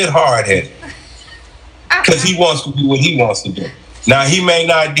little bit hard-headed, because he wants to do what he wants to do. Now, he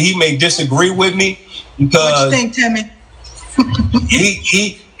may disagree with me, because what you think, Timmy?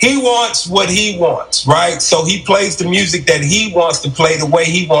 he wants what he wants, right? So he plays the music that he wants to play the way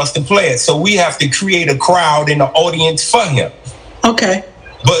he wants to play it. So we have to create a crowd and an audience for him. Okay.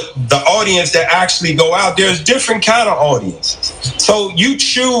 But the audience that actually go out, there's different kind of audiences. So you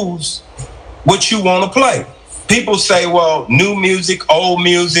choose what you want to play. People say, well, new music, old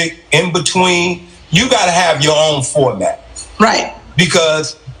music, in between. You got to have your own format. Right.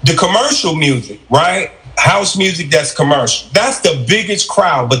 Because the commercial music, right? House music that's commercial, that's the biggest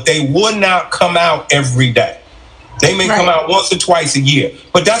crowd, but they would not come out every day. They may come out once or twice a year,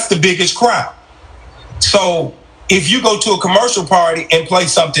 but that's the biggest crowd. So if you go to a commercial party and play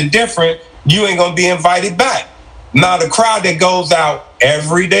something different, you ain't going to be invited back. Now, the crowd that goes out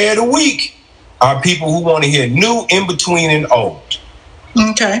every day of the week are people who want to hear new, in between, and old.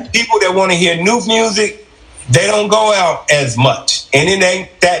 Okay. People that want to hear new music, they don't go out as much, and it ain't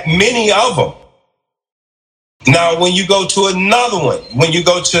that many of them. Now, when you go to another one, when you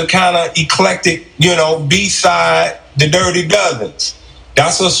go to kind of eclectic, B-side, the Dirty Dozens,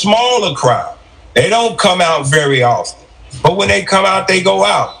 that's a smaller crowd. They don't come out very often. But when they come out, they go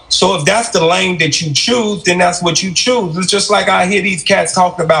out. So if that's the lane that you choose, then that's what you choose. It's just like I hear these cats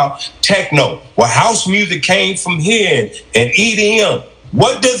talking about techno. Well, house music came from here, and EDM.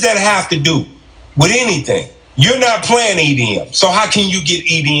 What does that have to do with anything? You're not playing EDM. So how can you get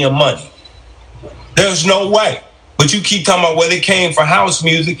EDM money? There's no way. But you keep talking about, well, it came from house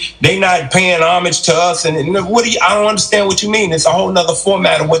music. They not paying homage to us. And I don't understand what you mean. It's a whole nother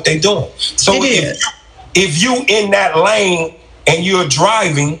format of what they're doing. So if you in that lane and you're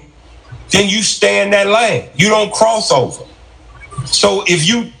driving, then you stay in that lane. You don't cross over. So if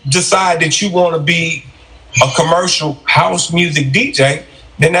you decide that you want to be a commercial house music DJ,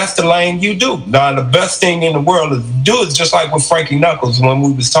 then that's the lane you do. Now, the best thing in the world to do is just like with Frankie Knuckles, when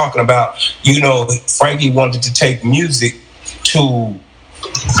we was talking about, Frankie wanted to take music to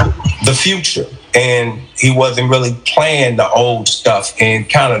the future, and he wasn't really playing the old stuff, and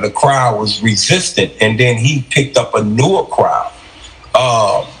kind of the crowd was resistant, and then he picked up a newer crowd.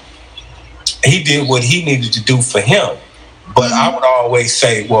 He did what he needed to do for him. But I would always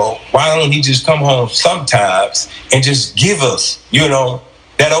say, well, why don't he just come home sometimes and just give us,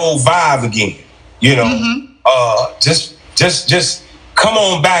 that old vibe again, just come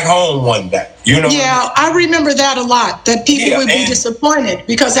on back home one day, Yeah, I remember that a lot, that people would be disappointed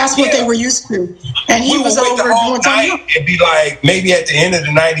because that's what they were used to. And he was over doing something. It'd be like, maybe at the end of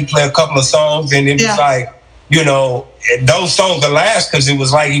the night, he play a couple of songs, and it was like, those songs will last because it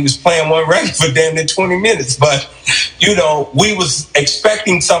was like he was playing one record for damn near 20 minutes. But, we was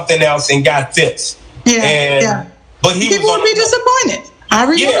expecting something else and got this. But people would be disappointed. I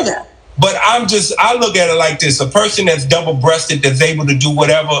remember that. But I look at it like this: a person that's double-breasted, that's able to do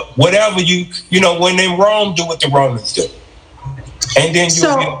whatever you when in Rome, do what the Romans do, and then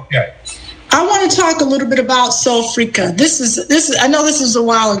you'll be okay. I want to talk a little bit about Soulfrica. This is. I know this was a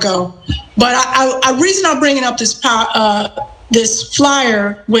while ago, but I reason I'm bringing up this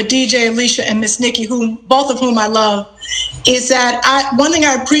flyer with DJ Alicia and Miss Nikki, both of whom I love, is that one thing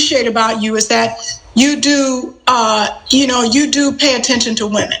I appreciate about you is that you do pay attention to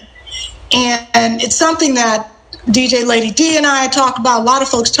women. And it's something that DJ Lady D and I talk about, a lot of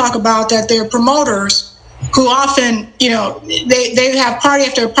folks talk about, that they're promoters who often, they have party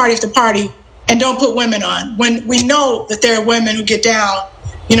after party after party and don't put women on. When we know that there are women who get down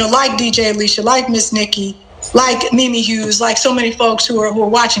like DJ Alicia, like Miss Nikki, like Mimi Hughes, like so many folks who are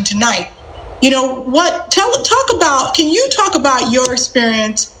watching tonight. Can you talk about your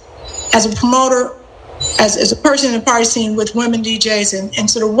experience as a promoter, as a person in the party scene with women DJs, and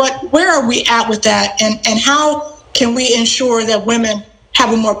sort of where are we at with that, and how can we ensure that women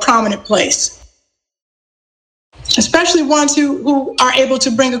have a more prominent place, especially ones who are able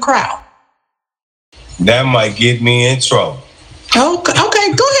to bring a crowd? That might get me in trouble.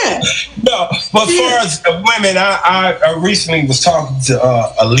 Okay, go ahead. No, but as far as the women, I recently was talking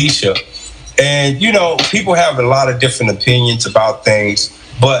to Alicia, and people have a lot of different opinions about things,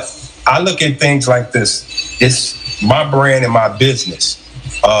 but I look at things like this. It's my brand and my business,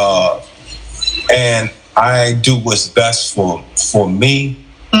 and I do what's best for me,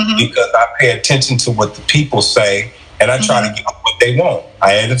 because I pay attention to what the people say, and I try to give them what they want.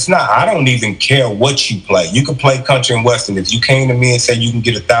 I don't even care what you play. You can play country and western. If you came to me and said you can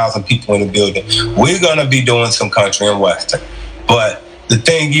get 1,000 people in the building, we're gonna be doing some country and western. But the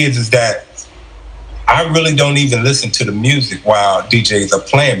thing is that I really don't even listen to the music while DJs are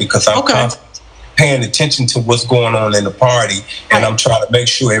playing, because I'm constantly paying attention to what's going on in the party, and I'm trying to make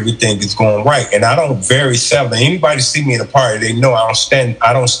sure everything is going right. And I don't very seldom. Anybody see me in a party, they know I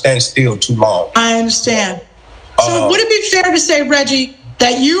don't stand still too long. I understand. So would it be fair to say, Reggie,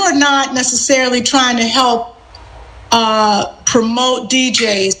 that you are not necessarily trying to help promote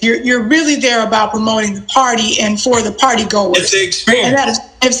DJs? You're really there about promoting the party and for the party goers. It's the experience. And that is,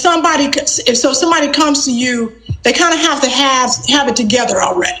 if somebody comes to you, they kind of have to have it together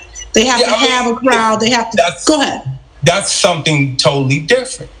already. They have to have a crowd. They have to. Go ahead. That's something totally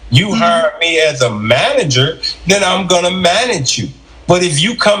different. You hire me as a manager, then I'm gonna manage you. But if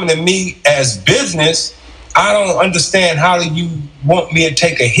you come to me as business, I don't understand how do you want me to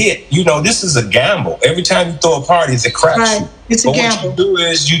take a hit. This is a gamble. Every time you throw a party, it's a crapshoot. It's a gamble. What you do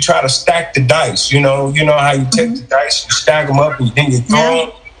is you try to stack the dice. You know how you take the dice, you stack them up, and then you throw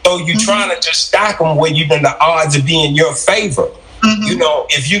them. So you're trying to just stack them where the odds are being in your favor.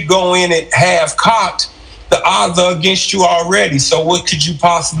 If you go in at half cocked, the odds are against you already. So what could you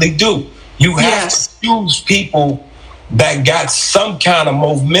possibly do? You have to choose people that got some kind of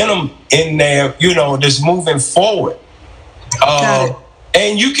momentum in there, that's moving forward.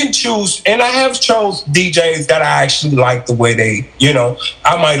 And you can choose, and I have chose DJs that I actually like the way they,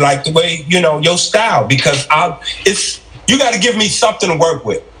 I might like the way, your style, because you got to give me something to work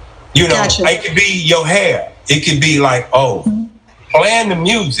with. It could be your hair. It could be like, playing the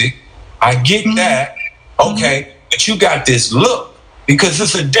music, I get that, okay, but you got this look. Because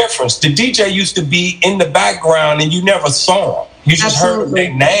it's a difference. The DJ used to be in the background and you never saw them. You just heard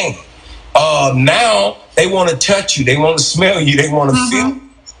their name. Now they want to touch you. They want to smell you. They want to feel you.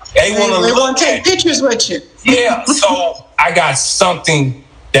 They want to take pictures with you. Yeah. So I got something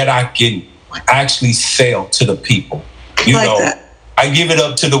that I can actually sell to the people. That. I give it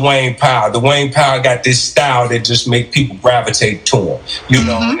up to Dwayne Powell. Dwayne Powell got this style that just make people gravitate to him.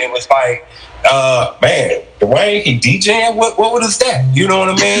 And it was like, man, Dwayne, he DJing? What was that? You know what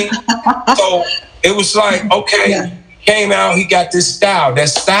I mean? So it was like, okay, came out, he got this style. That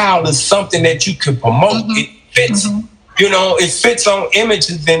style is something that you can promote. It fits, it fits on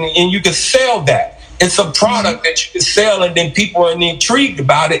images, and you can sell that. It's a product that you can sell, and then people are intrigued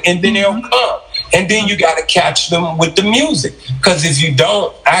about it, and then they'll come. And then you got to catch them with the music. Because if you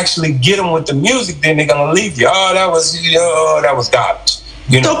don't actually get them with the music, then they're going to leave you. That was garbage.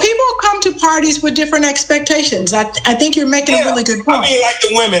 So people come to parties with different expectations. I think you're making a really good point. I mean, like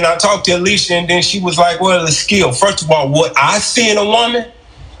the women, I talked to Alicia, and then she was like, well, the skill. First of all, what I see in a woman,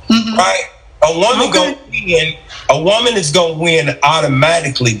 right? A woman is going to win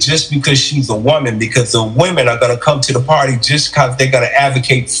automatically just because she's a woman, because the women are going to come to the party just because they're going to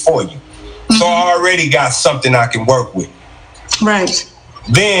advocate for you. So I already got something I can work with. Right.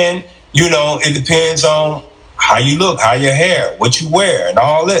 Then, it depends on how you look, how your hair, what you wear, and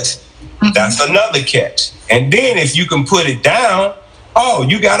all this. That's another catch. And then if you can put it down,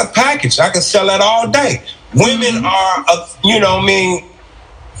 you got a package. I can sell that all day. Women are,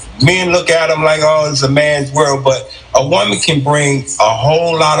 men look at them like, it's a man's world, but a woman can bring a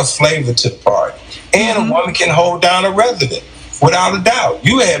whole lot of flavor to the party. And a woman can hold down a resident, without a doubt.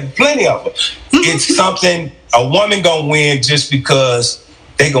 You have plenty of them. It's something a woman gonna win just because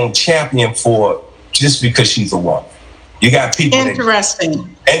they gonna champion for it, just because she's a woman. You got people interesting.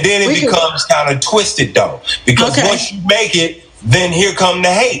 And then it becomes kind of twisted though. Because once you make it, then here come the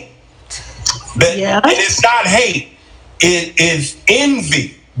hate. And it's not hate, it is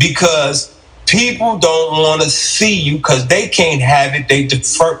envy, because People don't want to see you because they can't have it. They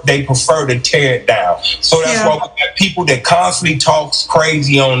prefer to tear it down. So that's why we got people that constantly talks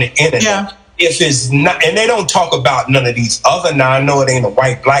crazy on the internet. Yeah. If it's not, and they don't talk about none of these other. Now I know it ain't a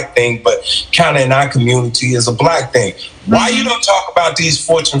white-black thing, but kind of in our community is a black thing. Why you don't talk about these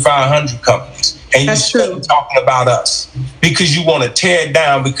Fortune 500 companies and you start talking about us? Because you want to tear it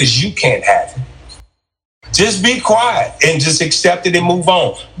down because you can't have it. Just be quiet and just accept it and move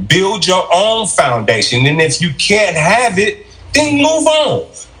on. Build your own foundation. And if you can't have it, then move on.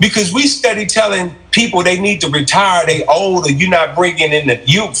 Because we steady telling people they need to retire, they old, or you're not bringing in the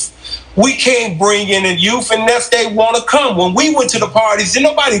youth. We can't bring in the youth unless they want to come. When we went to the parties, didn't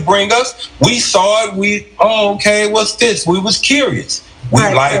nobody bring us. We saw it. Okay, what's this? We was curious. We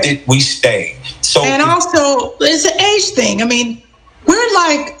liked it. We stayed. So, and also, it's an age thing. I mean, we're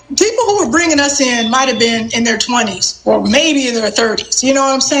like, people who were bringing us in might have been in their 20s or maybe in their 30s. You know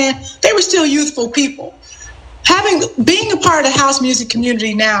what I'm saying? They were still youthful people. Being a part of the house music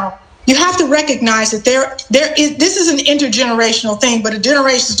community now, you have to recognize that this is an intergenerational thing, but the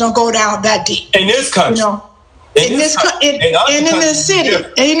generations don't go down that deep. In this country. You know? In the city.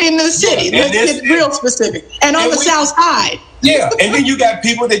 Let's get real specific. And on the South Side. Yeah, and then you got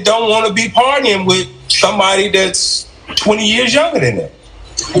people that don't want to be partying with somebody that's 20 years younger than them.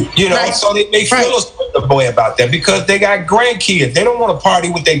 You know, so they feel a boy about that because they got grandkids. They don't want to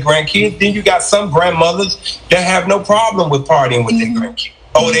party with their grandkids. Then you got some grandmothers that have no problem with partying with their grandkids.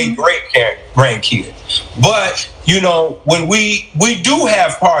 Or their grandkids. But, you know, when we do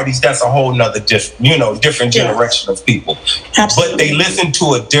have parties, that's a whole nother different generation of people. Absolutely. But they listen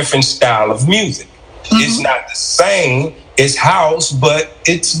to a different style of music. It's not the same. It's house, but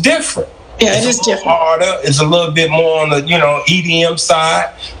it's different. Yeah, it is different. Harder. It's a little bit more on the, EDM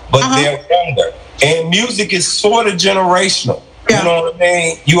side, but they're younger. And music is sort of generational. Yeah. You know what I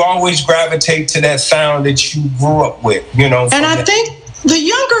mean? You always gravitate to that sound that you grew up with, And I think the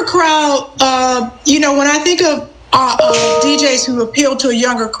younger crowd, when I think of DJs who appeal to a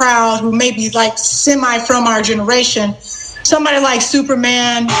younger crowd who may be like semi from our generation, somebody like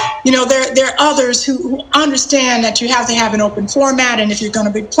Superman, there are others who understand that you have to have an open format, and if you're going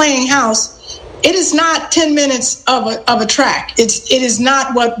to be playing house, it is not 10 minutes of a track. It is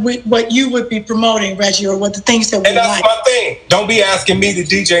not what you would be promoting, Reggie, or what the things that we like. And that's my thing. Don't be asking me to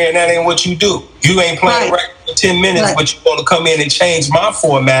DJ, and that ain't what you do. You ain't playing record for 10 minutes, but you want to come in and change my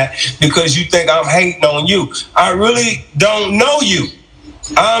format because you think I'm hating on you. I really don't know you.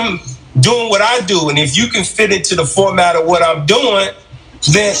 I'm doing what I do, and if you can fit into the format of what I'm doing,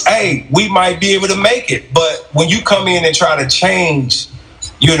 then, hey, we might be able to make it. But when you come in and try to change,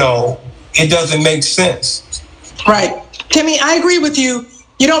 it doesn't make sense. Right. Kimmy, I agree with you.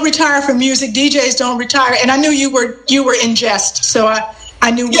 You don't retire from music. DJs don't retire. And I knew you were in jest, so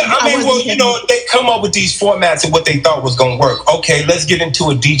I knew. Yeah, they come up with these formats and what they thought was going to work. Okay, let's get into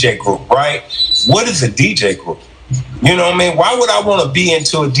a DJ group, right? What is a DJ group? You know what I mean? Why would I want to be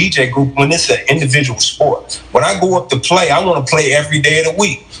into a DJ group when it's an individual sport? When I go up to play, I want to play every day of the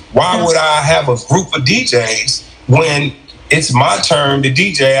week. Why would I have a group of DJs when it's my turn to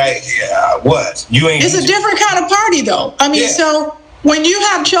DJ? It's a different kind of party, though. I mean, so when you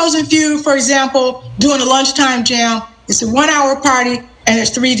have Chosen Few, for example, doing a lunchtime jam, it's a 1 hour party and there's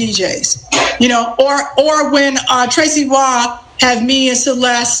 3 DJs. Or when Tracy Waugh have me and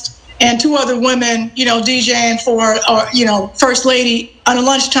Celeste and 2 other women, DJing for, First Lady on a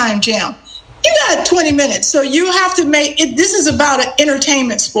lunchtime jam. You got 20 minutes. So you have to make it. This is about an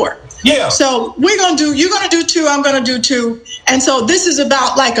entertainment sport. Yeah. So you're going to do 2, I'm going to do 2. And so this is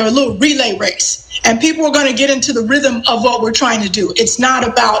about like a little relay race. And people are going to get into the rhythm of what we're trying to do. It's not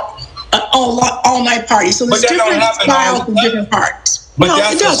about an all-night party. So there's different styles and different parties. But no,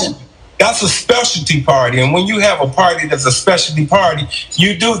 it doesn't. That's a specialty party. And when you have a party that's a specialty party,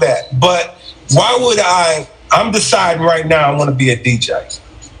 you do that. But why would I'm deciding right now I want to be a DJ.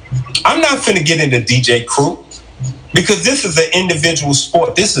 I'm not finna get into DJ crew because this is an individual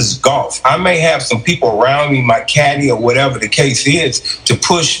sport. This is golf. I may have some people around me, my caddy or whatever the case is, to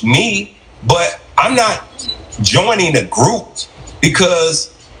push me, but I'm not joining a group because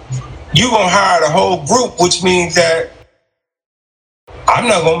you're going to hire the whole group, which means that I'm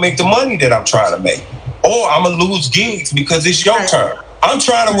not going to make the money that I'm trying to make. Or I'm going to lose gigs because it's your turn. I'm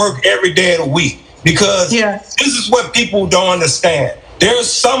trying to work every day of the week because this is what people don't understand.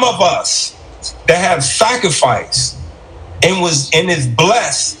 There's some of us that have sacrificed and is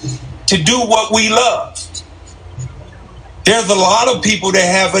blessed to do what we love. There's a lot of people that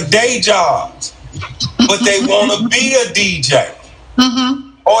have a day job, but they want to be a DJ.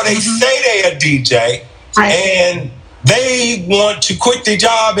 Or they say they're a DJ, and they want to quit their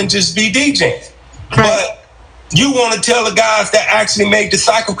job and just be DJing. But you want to tell the guys that actually made the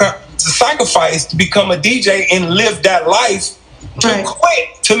sacrifice to become a DJ and live that life to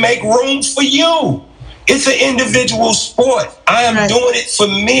quit, to make room for you. It's an individual sport. I am doing it for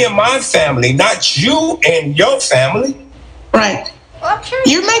me and my family, not you and your family. Right. Well, I'm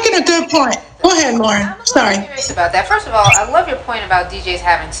curious. You're making a good point. Go ahead, Lauren. Sorry. I'm curious about that. First of all, I love your point about DJs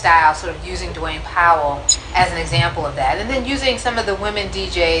having style, sort of using Dwayne Powell as an example of that, and then using some of the women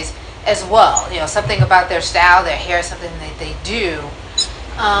DJs as well. You know, something about their style, their hair, something that they do.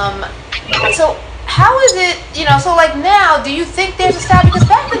 So how is it, you know, so like now, do you think there's a style? Because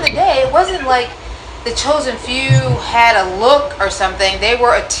back in the day, it wasn't like the chosen few had a look or something. They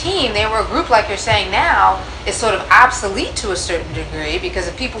were a team. They were a group, like you're saying now. It's sort of obsolete to a certain degree because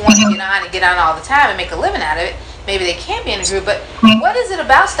if people want to get on all the time and make a living out of it, maybe they can't be in a group. But what is it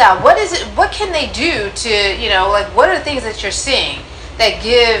about style? What is it? What can they do to, you know, like what are the things that you're seeing that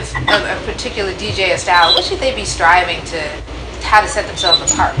give a particular DJ a style? What should they be striving to, how to set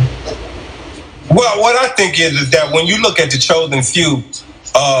themselves apart? Well, what I think is that when you look at the chosen few,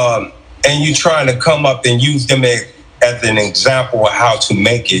 and you're trying to come up and use them as an example of how to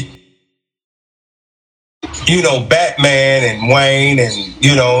make it. You know, Batman and Wayne and,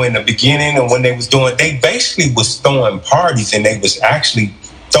 you know, in the beginning and when they was doing, they basically was throwing parties and they was actually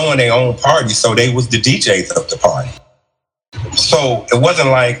throwing their own parties. So they was the DJs of the party. So it wasn't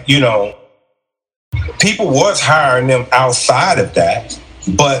like, you know, people was hiring them outside of that,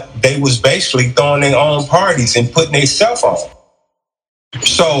 but they was basically throwing their own parties and putting their self on.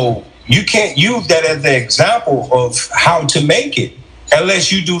 So you can't use that as an example of how to make it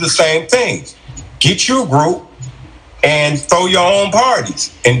unless you do the same thing. Get your group and throw your own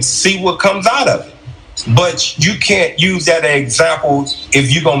parties and see what comes out of it. But you can't use that as an example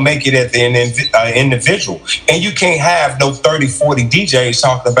if you're going to make it as an individual. And you can't have no 30, 40 DJs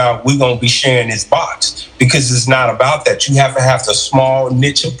talking about we're going to be sharing this box because it's not about that. You have to have a small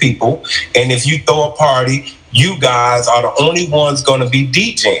niche of people. And if you throw a party, you guys are the only ones going to be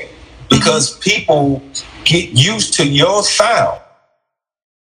DJing. Because people get used to your sound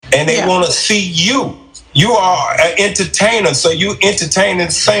and they want to see you. You are an entertainer, so you entertaining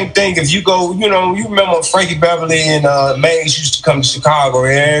the same thing. If you go, you know, you remember Frankie Beverly and Maze used to come to Chicago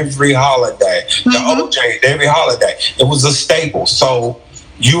every holiday. The OJ, every holiday. It was a staple. So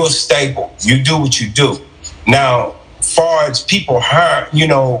you're a staple. You do what you do. Now, as far as people hire, you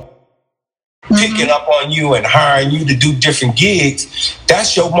know, picking up on you and hiring you to do different gigs,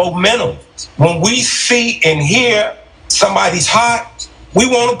 that's your momentum. When we see and hear somebody's hot, we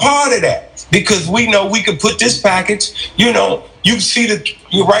want a part of that because we know we could put this package, you know, you see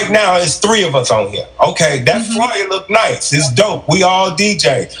right now it's 3 of us on here. Okay, that flyer look nice. It's dope. We all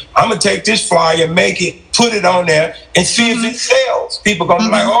DJ. I'm going to take this flyer, make it, put it on there and see if it sells. People going to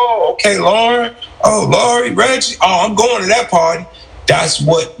be like, oh, okay, Lauren. Oh, Laurie, Reggie. Oh, I'm going to that party. That's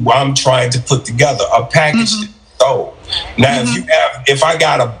what I'm trying to put together, a package that's sold. Now, if I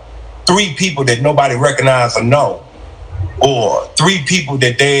got 3 people that nobody recognize or know, or 3 people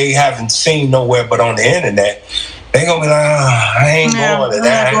that they haven't seen nowhere but on the internet, they're going to be like, I ain't going to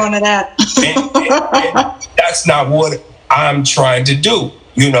that. I'm not going to that. and that's not what I'm trying to do,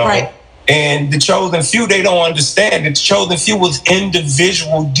 you know. Right. And the chosen few, they don't understand that the chosen few was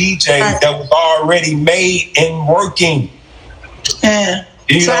individual DJs that was already made and working. Yeah.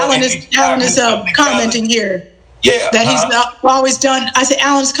 You so know, Alan is commenting here. Yeah. That he's always done. I said,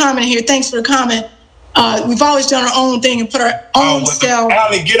 Alan's commenting here. Thanks for the comment. We've always done our own thing and put our own style.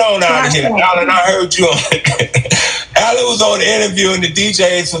 Alan, get on out of here. Alan, I heard you on Alan was on the interview and the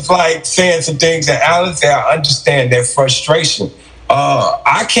DJs was like saying some things that Alan said, I understand their frustration.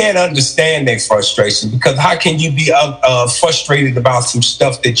 I can't understand their frustration because how can you be frustrated about some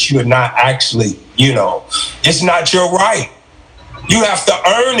stuff that you're not actually, you know, it's not your right. You have to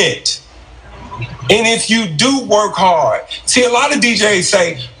earn it. And if you do work hard, see, a lot of DJs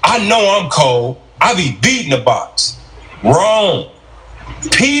say, I know I'm cold. I be beating the box. Wrong.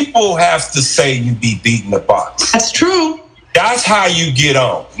 People have to say you be beating the box. That's true. That's how you get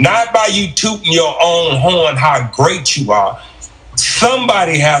on. Not by you tooting your own horn how great you are.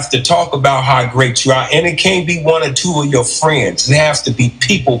 Somebody has to talk about how great you are, and it can't be 1 or 2 of your friends. It has to be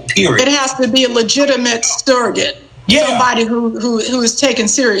people, period. It has to be a legitimate surrogate. Yeah. Somebody who is taken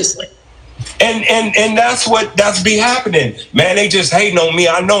seriously. And that's be happening. Man, they just hating on me.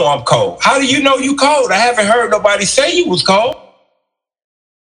 I know I'm cold. How do you know you cold? I haven't heard nobody say you was cold.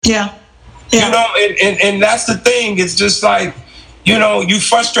 Yeah. You know, and that's the thing. It's just like, You know, you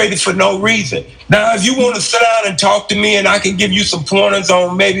frustrated for no reason. Now, if you want to sit down and talk to me and I can give you some pointers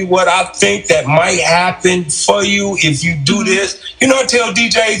on maybe what I think that might happen for you if you do this. You know, I tell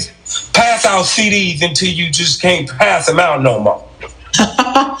DJs, pass out CDs until you just can't pass them out no more.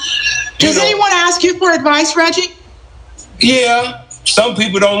 Does anyone ask you for advice, Reggie? Yeah, some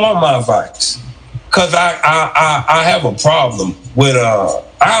people don't want my advice because I have a problem with,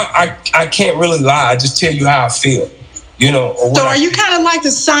 I can't really lie. I just tell you how I feel. You know, so are you kind of like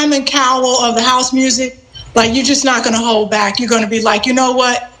the Simon Cowell of the house music? Like, you're just not going to hold back. You're going to be like, you know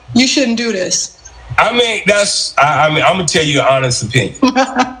what? You shouldn't do this. I mean, I'm going to tell you an honest opinion.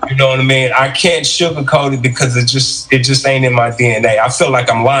 You know what I mean? I can't sugarcoat it because it just ain't in my DNA. I feel like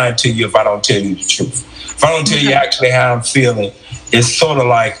I'm lying to you if I don't tell you the truth. If I don't tell you actually how I'm feeling, it's sort of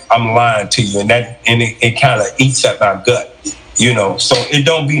like I'm lying to you, and it kind of eats at my gut. You know, so it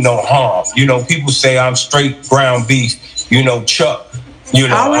don't be no harm. You know, people say I'm straight ground beef, you know, Chuck. You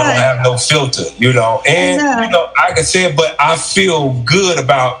know, right. I don't have no filter, you know. And, you know, I can say it, but I feel good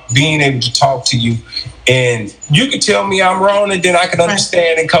about being able to talk to you. And you can tell me I'm wrong, and then I can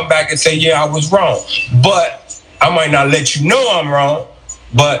understand and come back and say, yeah, I was wrong. But I might not let you know I'm wrong,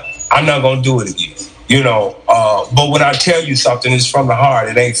 but I'm not going to do it again. You know, but when I tell you something, it's from the heart.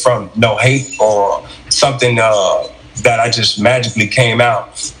 It ain't from no hate or something that I just magically came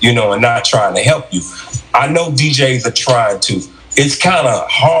out, you know, and not trying to help you. I know DJs are trying to. It's kind of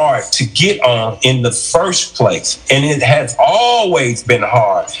hard to get on in the first place. And it has always been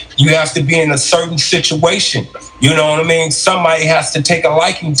hard. You have to be in a certain situation. You know what I mean? Somebody has to take a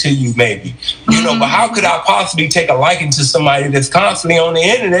liking to you, maybe. You know, but how could I possibly take a liking to somebody that's constantly on the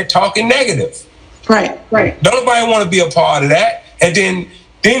internet talking negative? Right. Don't nobody want to be a part of that. And then,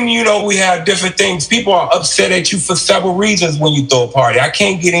 you know, we have different things. People are upset at you for several reasons when you throw a party. I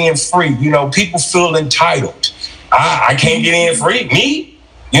can't get in free. You know, people feel entitled. I can't get in free. Me?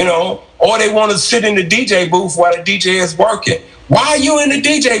 You know, or they want to sit in the DJ booth while the DJ is working. Why are you in the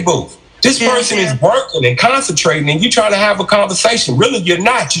DJ booth? This person is working and concentrating, and you're trying to have a conversation. Really, you're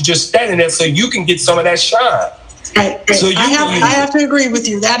not. You're just standing there so you can get some of that shine. So I have to agree with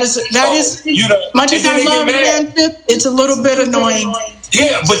you. That is you know, much as I love friendship, it's a little bit annoying.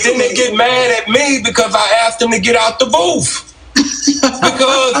 Yeah, but then they get mad at me because I asked them to get out the booth.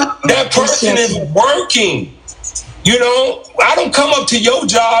 Because that person is working. You know, I don't come up to your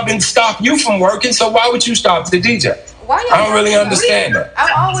job and stop you from working, so why would you stop the DJ? Why I don't really understand that. I'm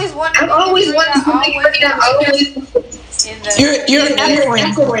always wondering. You're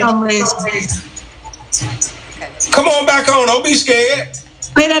echoing. Come on back on. Don't be scared.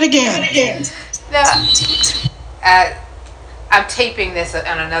 Say that again. I'm taping this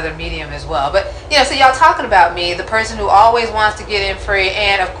on another medium as well. But, you know, so y'all talking about me, the person who always wants to get in free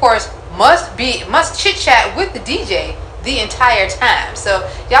and, of course, must chit-chat with the DJ the entire time. So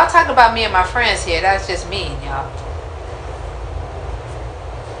y'all talking about me and my friends here. That's just mean, y'all.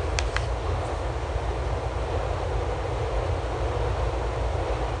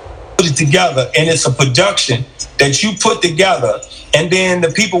 Put it together, and it's a production that you put together, and then the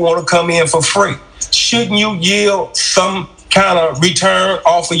people want to come in for free. Shouldn't you yield some kind of return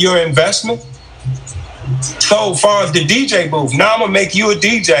off of your investment? So far as the DJ booth, now I'm gonna make you a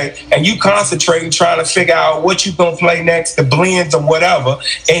DJ and you concentrating trying to figure out what you gonna play next, the blends or whatever,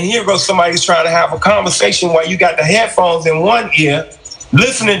 and here goes somebody's trying to have a conversation while you got the headphones in one ear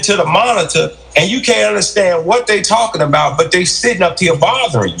listening to the monitor, and you can't understand what they talking about, but they sitting up here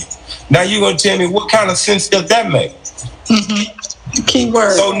bothering you. Now you're gonna tell me what kind of sense does that make?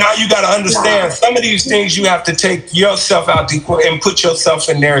 Keyword. So now you got to understand some of these things. You have to take yourself out and put yourself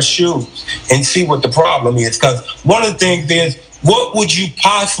in their shoes and see what the problem is. Because one of the things is, what would you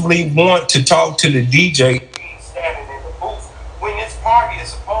possibly want to talk to the DJ standing in the booth when this party is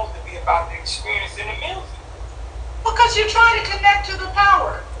supposed to be about the experience in the music? Because you're trying to connect to the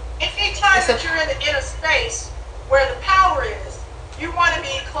power. Anytime that you're in a space where the power is, you want to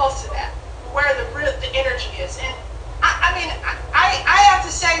be close to that, where the energy is. And I mean, I have to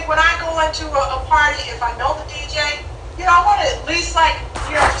say, when I go into a party, if I know the DJ, you know, I want to at least, like,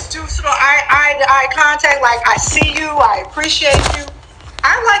 you know, just do sort of eye contact, like, I see you, I appreciate you.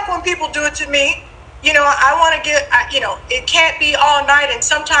 I like when people do it to me. You know, I want to get, you know, it can't be all night, and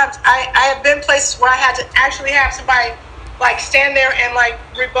sometimes I have been places where I had to actually have somebody, like, stand there and, like,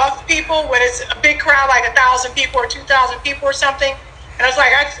 rebuff people when it's a big crowd, like 1,000 people or 2,000 people or something. And I was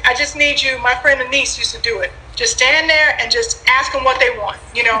like, I just need you. My friend Anise used to do it. Just stand there and just ask them what they want,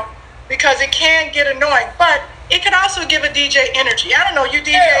 you know, because it can get annoying. But it can also give a DJ energy. I don't know, you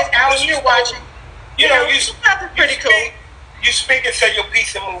DJs, Alan, you're watching. You know, that's pretty cool. You speak and say your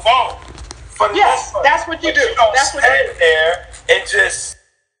piece and move on. Yes, that's what you do. You don't That's what you stand do. there and just,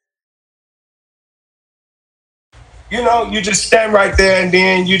 you just stand right there and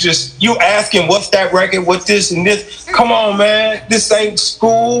then you asking what's that record, what's this and this. Come on, man, this ain't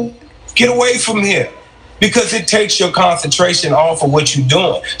school. Get away from here. Because it takes your concentration off of what you're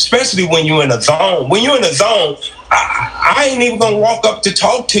doing, especially when you're in a zone. When you're in a zone, I ain't even gonna walk up to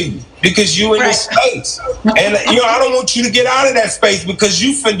talk to you because you're in this space. And I don't want you to get out of that space because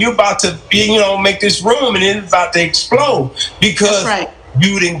you're about to make this room and it's about to explode because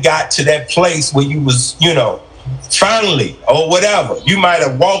you didn't got to that place where you was, finally or whatever. You might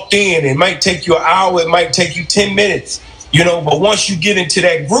have walked in. It might take you an hour. It might take you 10 minutes. But once you get into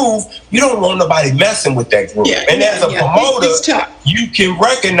that groove, you don't want nobody messing with that groove. And as a promoter, you can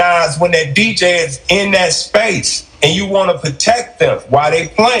recognize when that DJ is in that space and you want to protect them while they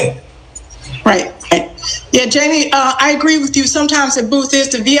playing. Right. Yeah, Jamie, I agree with you. Sometimes the booth is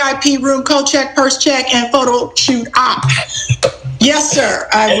the VIP room, coat check, purse check, and photo shoot op. Yes, sir.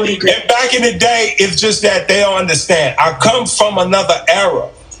 I would agree. And back in the day, it's just that they don't understand. I come from another era,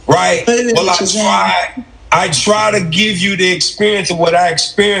 right? Well, I try to give you the experience of what I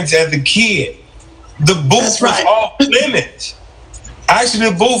experienced as a kid. The booth was off limits. Actually,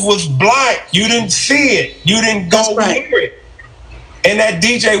 the booth was black. You didn't see it. You didn't go near it. And that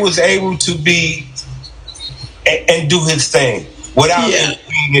DJ was able to be and do his thing without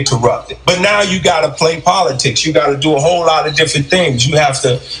being interrupted. But now you got to play politics. You got to do a whole lot of different things. You have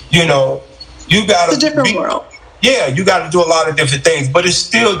to, you got to. It's a different world. Yeah, you got to do a lot of different things, but it's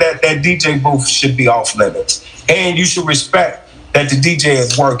still that DJ booth should be off limits. And you should respect that the DJ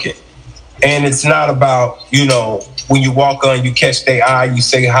is working. And it's not about, when you walk on, you catch their eye, you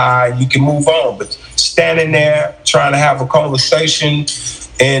say hi, you can move on. But standing there trying to have a conversation,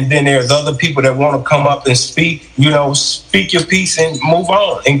 and then there's other people that want to come up and speak, speak your piece and move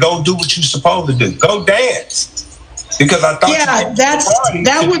on and go do what you're supposed to do. Go dance. Because I thought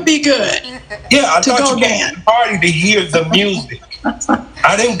that would be good. Yeah, I thought you came to the party to hear the music.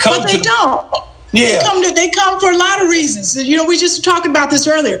 I didn't come but they don't. Yeah. They come for a lot of reasons. We just talked about this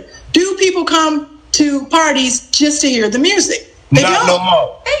earlier. Do people come to parties just to hear the music? Not no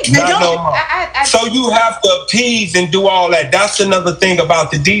more. No more. So you have to appease and do all that. That's another thing about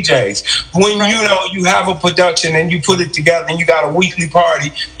the DJs. When you have a production and you put it together and you got a weekly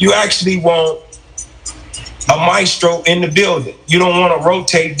party, you actually want a maestro in the building. You don't want to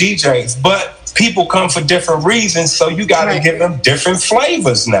rotate DJs, but people come for different reasons, so you got to give them different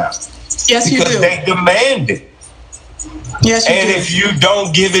flavors now. Yes, you do. Because they demand it. Yes, you do. And if you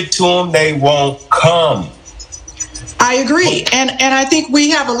don't give it to them, they won't come. I agree. And I think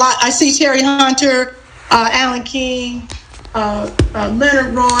we have a lot. I see Terry Hunter, Alan King,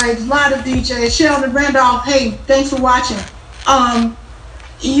 Leonard Roy, a lot of DJs, Sheldon Randolph. Hey, thanks for watching.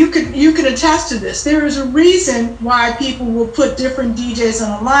 You could attest to this. There is a reason why people will put different DJs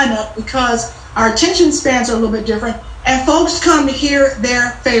on a lineup because our attention spans are a little bit different, and folks come to hear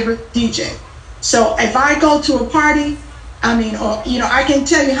their favorite DJ. So if I go to a party, I can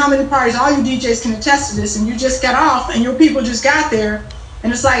tell you how many parties, all you DJs can attest to this, and you just got off and your people just got there,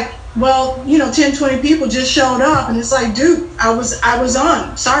 and it's like, 10, 20 people just showed up, and it's like, dude, I was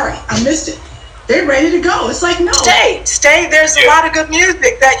on. Sorry, I missed it. They're ready to go. It's like, no. Stay. There's a lot of good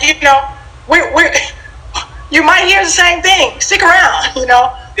music that, you might hear the same thing. Stick around, we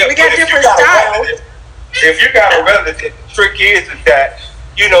got different styles. If you got a resident, the trick is that,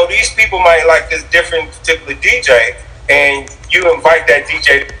 these people might like this different particular DJ, and you invite that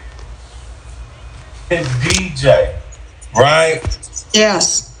DJ, right?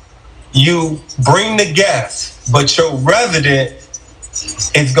 Yes. You bring the guest, but your resident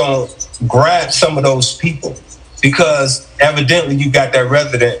is going to grab some of those people because evidently you got that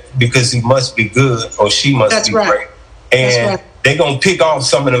resident because he must be good or she must be great. And they're going to pick off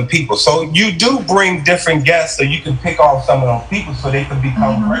some of them people. So you do bring different guests so you can pick off some of them people so they can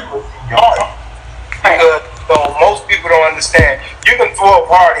become regulars in your party. Because most people don't understand. You can throw a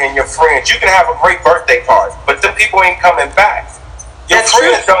party and your friends. You can have a great birthday party, but them people ain't coming back. Your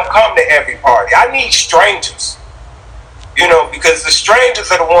friends don't come to every party. I need strangers. Because the strangers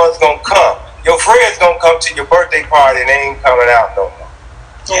are the ones going to come. Your friends going to come to your birthday party and they ain't coming out no more.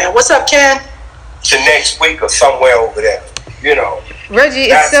 Yeah, what's up, Ken? To next week or somewhere over there, Reggie,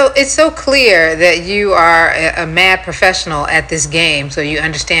 it's so clear that you are a mad professional at this game, so you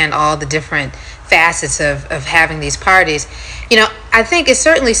understand all the different facets of having these parties. I think it's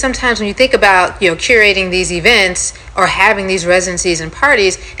certainly sometimes when you think about, curating these events or having these residencies and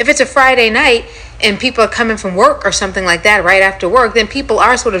parties, if it's a Friday night and people are coming from work or something like that right after work, then people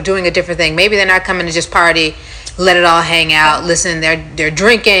are sort of doing a different thing. Maybe they're not coming to just party, let it all hang out, listen, they're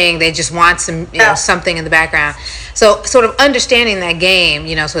drinking, they just want some, something in the background. So sort of understanding that game,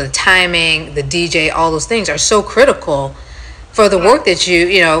 sort of timing, the DJ, all those things are so critical for the work that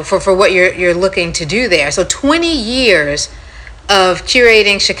for what you're looking to do there. So 20 years of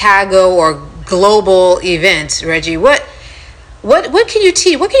curating Chicago or global events, Reggie, what can you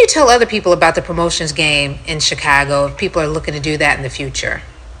teach? What can you tell other people about the promotions game in Chicago if people are looking to do that in the future?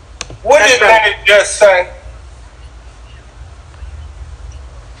 What did Leonard just say?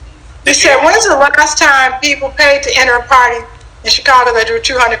 He said, when's the last time people paid to enter a party in Chicago that drew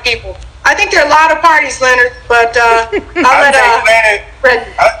 200 people? I think there are a lot of parties, Leonard, but I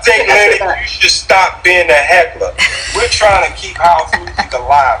think, Leonard, you should stop being a heckler. We're trying to keep house music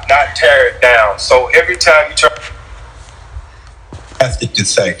alive, not tear it down. So every time you try to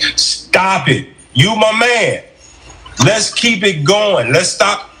say, stop it. You my man. Let's keep it going. Let's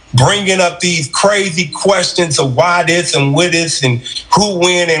stop bringing up these crazy questions of why this and what this and who,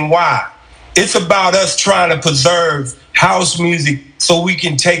 when, and why. It's about us trying to preserve house music so we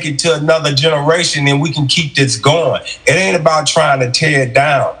can take it to another generation and we can keep this going. It ain't about trying to tear it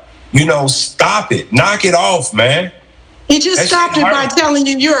down. Stop it. Knock it off, man. He just stopped it by telling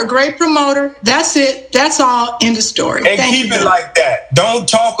you you're a great promoter. That's it. That's all. End of story. And keep it like that. Don't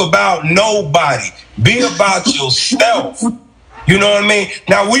talk about nobody. Be about yourself. You know what I mean?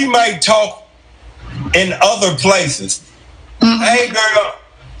 Now, we might talk in other places. Mm-hmm. Hey, girl.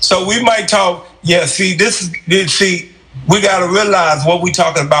 So we might talk. Yeah, see, we got to realize what we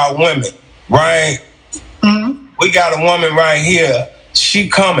talking about women, right? Mm-hmm. We got a woman right here. She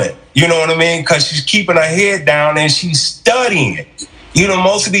coming. You know what I mean? Because she's keeping her head down and she's studying.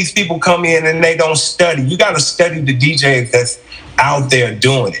 Most of these people come in and they don't study. You got to study the DJs that's out there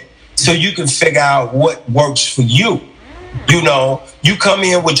doing it so you can figure out what works for you. You come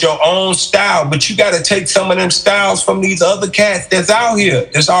in with your own style, but you got to take some of them styles from these other cats that's out here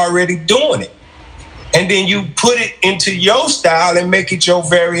that's already doing it. And then you put it into your style and make it your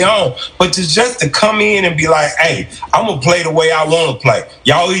very own. But just to come in and be like, hey, I'm going to play the way I want to play.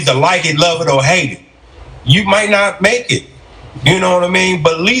 Y'all either like it, love it, or hate it. You might not make it. You know what I mean?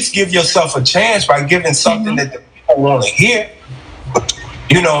 But at least give yourself a chance by giving something that the people want to hear.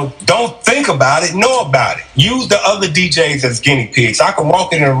 Don't think about it, know about it. Use the other DJs as guinea pigs. I can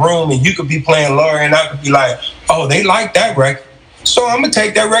walk in a room and you could be playing Laurie and I could be like, oh, they like that record. So I'm going to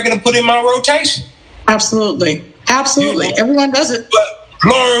take that record and put it in my rotation. Absolutely. Everyone does it. But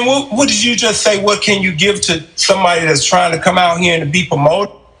Lauren, what did you just say? What can you give to somebody that's trying to come out here and to be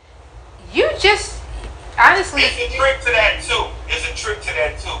promoted? You just, honestly... There's a trick to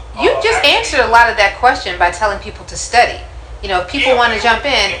that, too. You just answered a lot of that question by telling people to study. If people want to jump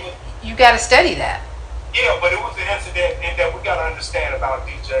in, you got to study that. Yeah, but it was an incident that we got to understand about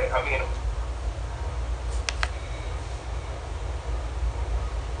DJ.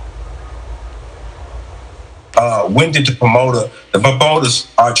 When did the promoters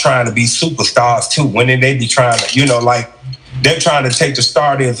are trying to be superstars too? When did they be trying to, they're trying to take the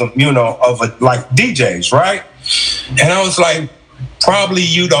stardom, of DJs, right? And I was like, probably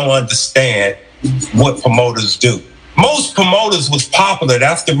you don't understand what promoters do. Most promoters was popular.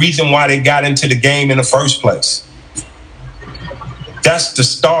 That's the reason why they got into the game in the first place. That's the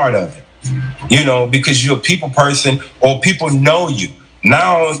start of it, because you're a people person or people know you.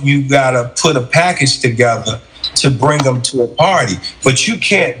 Now you got to put a package together to bring them to a party. But you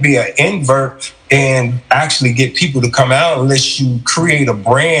can't be an invert and actually get people to come out unless you create a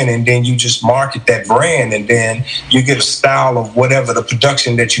brand and then you just market that brand and then you get a style of whatever the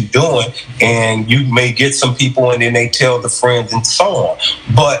production that you're doing and you may get some people and then they tell the friends and so on.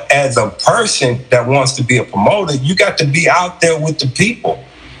 But as a person that wants to be a promoter, you got to be out there with the people.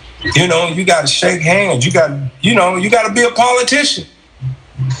 You got to shake hands. You got to be a politician.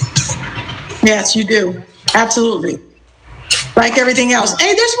 Yes, you do. Absolutely. Like everything else.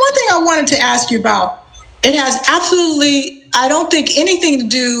 Hey, there's one thing I wanted to ask you about. It has absolutely, I don't think, anything to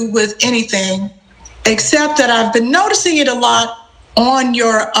do with anything, except that I've been noticing it a lot on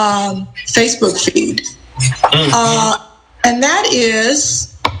your Facebook feed. And that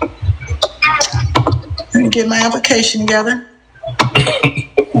is, let me get my application together.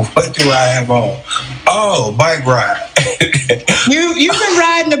 What do I have on? Oh, bike ride. You've been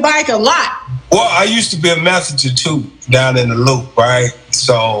riding the bike a lot. Well, I used to be a messenger too down in the Loop, right?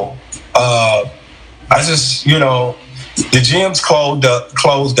 So I just, the gyms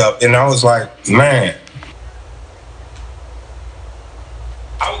closed up, and I was like, man,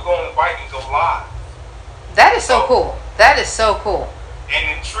 I was going to bike and go live. That is so cool. That is so cool.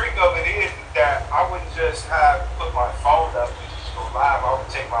 And the trick of it is that I wouldn't just put my phone up and just go live. I would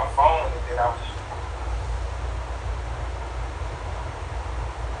take my phone and then I would.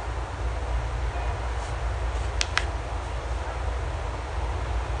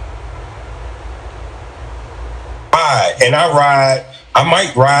 And I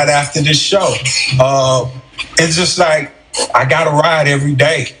might ride after this show. It's just like, I got to ride every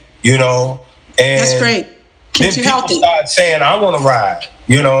day, And that's great. Keeps you healthy. People started saying, I want to ride,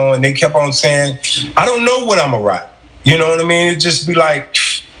 and they kept on saying, I don't know what I'm going to ride. You know what I mean? It just be like,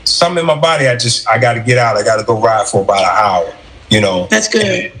 something in my body, I got to get out. I got to go ride for about an hour, That's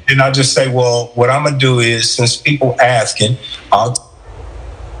good. And I just say, well, what I'm going to do is, since people asking, I'll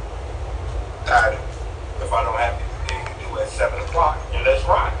if I don't have anything to do at 7 o'clock, and let's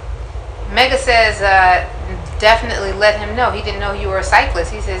ride. Mega says, definitely let him know. He didn't know you were a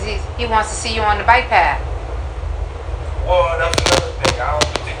cyclist. He says he wants to see you on the bike path. Well, that's another thing. I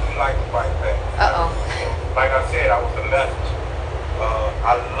don't particularly like the bike path. Like I said, I was a message.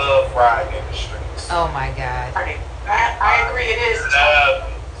 I love riding in the streets. Oh my God. I agree. It is.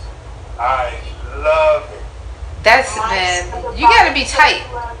 I love it. That's, man, you got to be tight.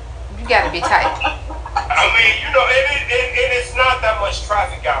 You got to be tight. I mean, and it's not that much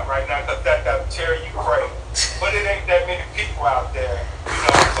traffic out right now because that'll tear you crazy. But it ain't that many people out there,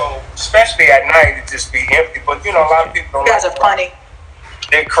 so especially at night it just be empty. But a lot of people don't. You guys are funny.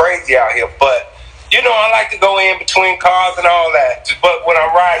 They're crazy out here. But I like to go in between cars and all that. But when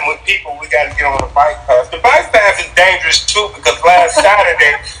I'm riding with people, we got to get on the bike path. The bike path is dangerous too because last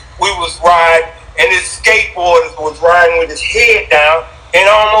Saturday we was riding and this skateboarder was riding with his head down and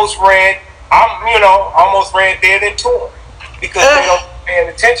almost ran dead into him because they don't paying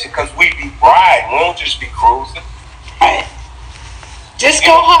attention because we be riding, we don't just be cruising. Right.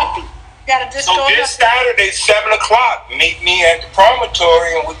 Disco hopping. So this Saturday, 7 o'clock, meet me at the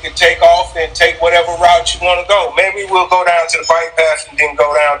promontory and we can take off and take whatever route you want to go. Maybe we'll go down to the bike path and then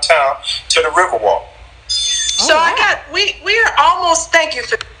go downtown to the Riverwalk. So we are almost, thank you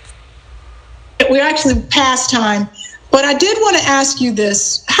for. We're actually past time. But I did want to ask you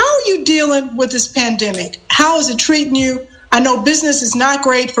this. How are you dealing with this pandemic? How is it treating you? I know business is not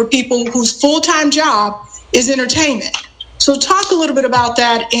great for people whose full-time job is entertainment. So talk a little bit about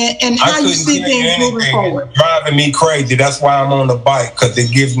that and how you see things moving forward. It's driving me crazy. That's why I'm on the bike, because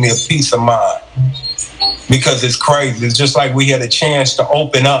it gives me a peace of mind. Because it's crazy. It's just like we had a chance to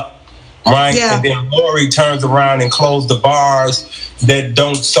open up. Right? Yeah. And then Lori turns around and closes the bars that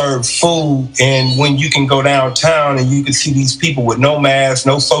don't serve food. And when you can go downtown and you can see these people with no mask,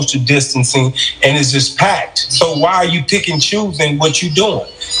 no social distancing, and it's just packed. So why are you picking and choosing what you're doing?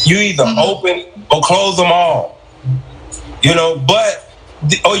 You either open or close them all.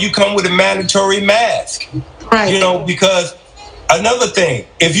 Or you come with a mandatory mask. Right. Because another thing,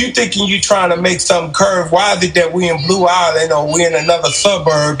 if you're thinking you're trying to make some curve, why is it that we're in Blue Island or we're in another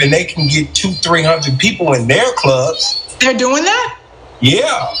suburb and they can get 200-300 people in their clubs? They're doing that?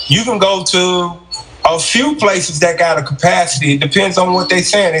 Yeah. You can go to a few places that got a capacity. It depends on what they're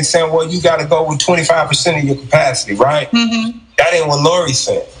saying. They're saying, well, you got to go with 25% of your capacity, right? Mm-hmm. That ain't what Lori's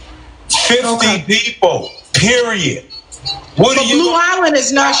saying. 50 people, period. Blue Island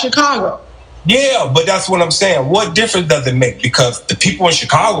is not Chicago. Yeah, but that's what I'm saying. What difference does it make? Because the people in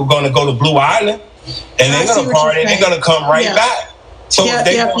Chicago are going to go to Blue Island and they're going to party and they're going to come right back. So if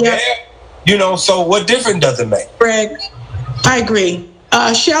they go there, so what difference does it make? Greg, I agree.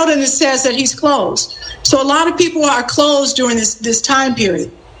 Sheldon says that he's closed. So a lot of people are closed during this time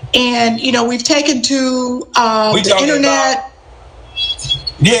period. And, we've taken to the internet.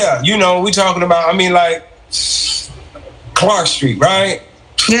 We're talking about, like Clark Street, right?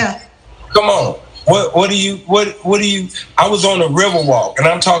 Yeah. Come on. What do you I was on the Riverwalk, and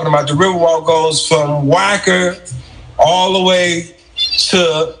I'm talking about the Riverwalk goes from Wacker all the way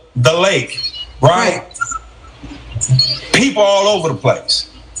to the lake, right? People all over the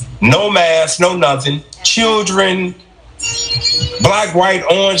place. No mask, no nothing. Children, black, white,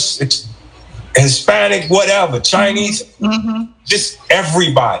 orange, Hispanic, whatever, Chinese, just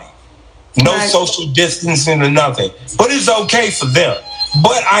everybody. No social distancing or nothing. But it's okay for them.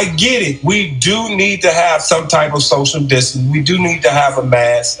 But I get it. We do need to have some type of social distance. We do need to have a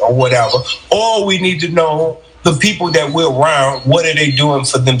mask or whatever. Or we need to know the people that we're around, what are they doing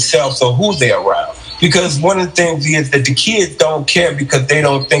for themselves or who they're around. Because one of the things is that the kids don't care because they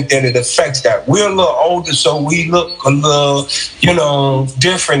don't think that it affects that. We're a little older, so we look a little,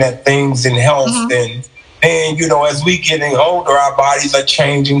 different at things in health. And, as we getting older, our bodies are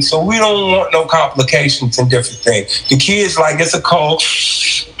changing. So we don't want no complications and different things. The kids like, it's a cold.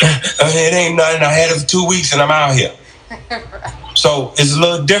 It ain't nothing. I had it for 2 weeks and I'm out here. So it's a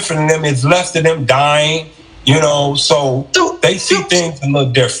little different than them. It's less of them dying, so they see things a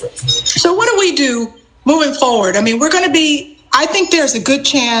little different. So what do we do moving forward? I mean, I think there's a good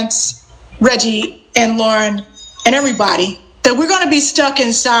chance, Reggie and Lauren and everybody, that we're going to be stuck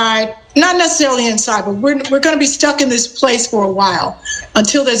inside, not necessarily inside, but we're going to be stuck in this place for a while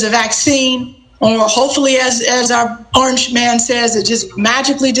until there's a vaccine, or hopefully, as our orange man says, it just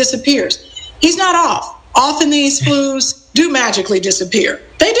magically disappears. He's not off. Often these flus do magically disappear.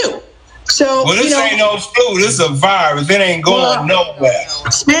 They do. So, this ain't no flu. This is a virus. It ain't going nowhere.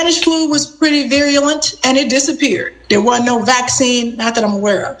 Spanish flu was pretty virulent, and it disappeared. There wasn't no vaccine, not that I'm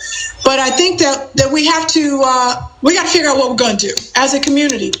aware of. But I think that we have to we got to figure out what we're going to do as a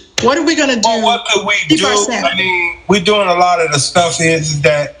community. What are we going to do? Well, what could we do? I mean, we're doing a lot of the stuff is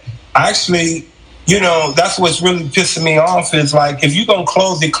that actually, that's what's really pissing me off is like, if you're going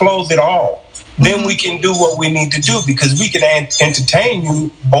to close it all. Then we can do what we need to do because we can entertain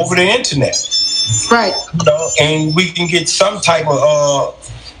you over the internet. Right. And we can get some type of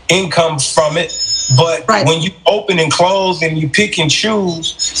income from it. But when you open and close and you pick and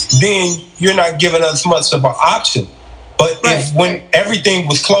choose, then you're not giving us much of an option. But when everything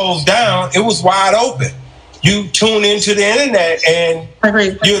was closed down, it was wide open. You tune into the internet and,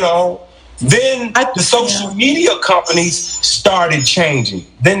 then the social media companies started changing.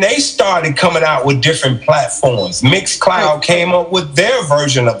 Then they started coming out with different platforms. Mixcloud came up with their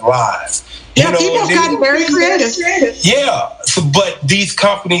version of live. People got very creative. Yeah, but these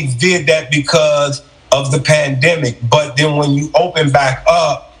companies did that because of the pandemic. But then when you open back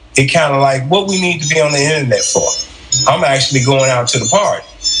up, it kind of like, what we need to be on the internet for? I'm actually going out to the party.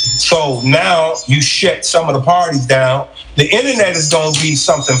 So now you shut some of the parties down. The internet is going to be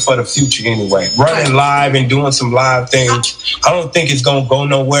something for the future anyway. Running live and doing some live things. I don't think it's going to go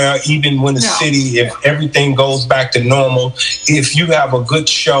nowhere, even when the city, if everything goes back to normal. If you have a good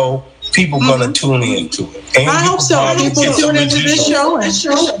show, people going to tune into it. And I hope so. People tune into this show.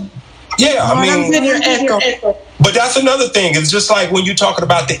 Yeah, I mean, but that's another thing. It's just like when you're talking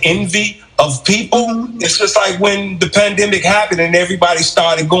about the envy of people, it's just like when the pandemic happened and everybody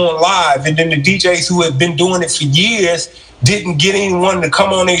started going live, and then the DJs who had been doing it for years didn't get anyone to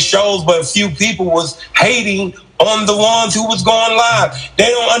come on their shows, but a few people was hating on the ones who was going live. They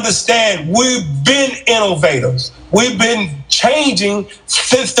don't understand. We've been innovators. We've been changing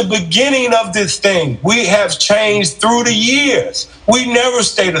since the beginning of this thing. We have changed through the years. We never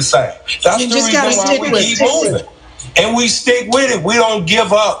stay the same. That's the reason why we keep moving. And we stick with it. We don't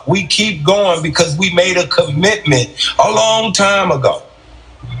give up. We keep going because we made a commitment a long time ago.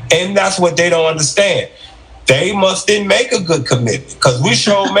 And that's what they don't understand. They must then make a good commitment because we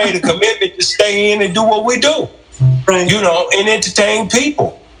sure made a commitment to stay in and do what we do. Right. And entertain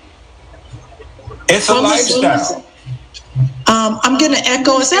people. It's a lifestyle. I'm getting an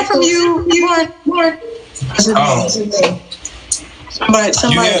echo. Is that from you, Lauren?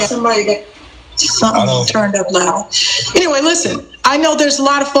 Somebody got something turned up loud. Anyway, listen, I know there's a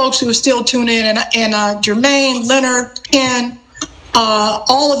lot of folks who are still tuning in, and Jermaine, Leonard, Ken,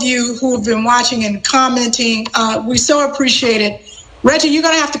 all of you who have been watching and commenting, we so appreciate it. Reggie, you're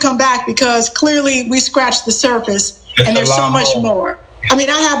going to have to come back because clearly we scratched the surface and there's so much more. I mean,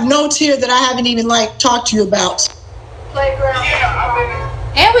 I have notes here that I haven't even talked to you about. Playground.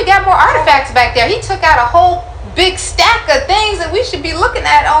 And we got more artifacts back there. He took out a whole big stack of things that we should be looking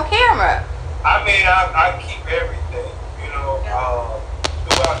at on camera. I mean, I keep everything,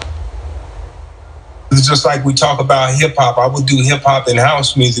 throughout. It's just like we talk about hip hop. I would do hip hop and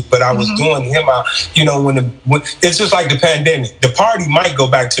house music, but I was doing hip hop. When it's just like the pandemic. The party might go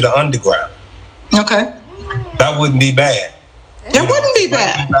back to the underground. Okay, that wouldn't be bad. That wouldn't be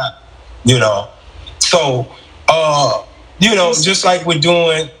bad. So just like we're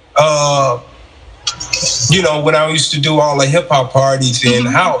doing. When I used to do all the hip hop parties in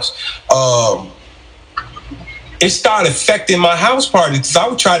house, it started affecting my house parties because I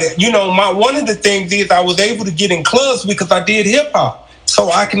would try to, one of the things is I was able to get in clubs because I did hip hop.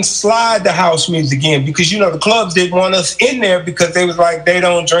 So I can slide the house music in because, the clubs didn't want us in there because they was like, they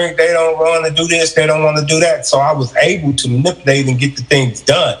don't drink, they don't want to do this, they don't want to do that. So I was able to manipulate and get the things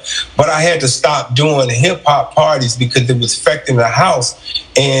done. But I had to stop doing hip hop parties because it was affecting the house.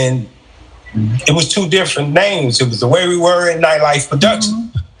 And it was two different names. It was The Way We Were and Nightlife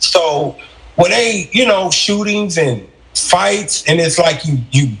Production. So when they, shootings and fights, and it's like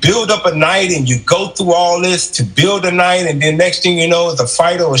you build up a night and you go through all this to build a night, and then next thing you know, it's a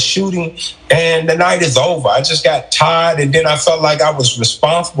fight or a shooting, and the night is over. I just got tired, and then I felt like I was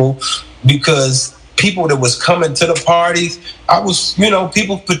responsible because people that was coming to the parties, I was,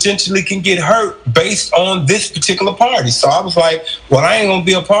 people potentially can get hurt based on this particular party. So I was like, well, I ain't going to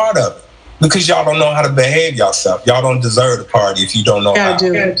be a part of it because y'all don't know how to behave yourself. Y'all don't deserve the party if you don't know how.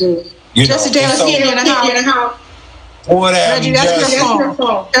 Gotta do. Jesse Davis here in the house. What happened, Reggie, that's your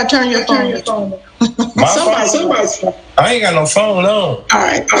phone. Gotta turn your phone. Somebody's phone. I ain't got no phone on. All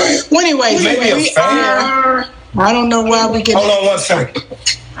right. Well, anyway, we are. I don't know why we get. Hold on 1 second.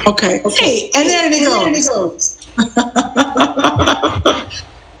 Okay. Hey, and there it goes.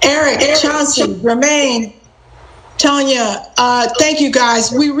 Eric, Chauncey, Romaine, Tanya, thank you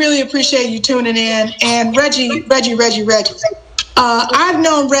guys. We really appreciate you tuning in. And Reggie. I've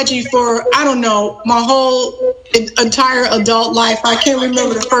known Reggie for, I don't know, my whole entire adult life. I can't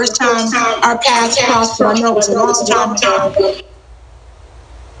remember the first time our paths crossed, but I know it was a long time ago.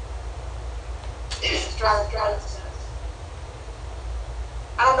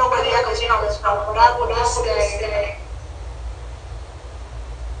 I don't know where the echo's coming from, but I will just say,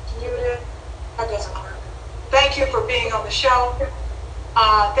 that doesn't work. Thank you for being on the show.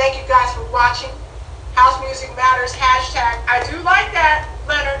 Thank you guys for watching. House Music Matters, hashtag. I do like that,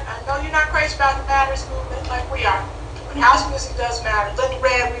 Leonard. I know you're not crazy about the Matters movement like we are, but house music does matter. Linda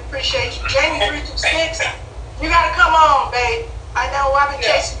Red, we appreciate you. Jamie 326, you gotta come on, babe. I know I've been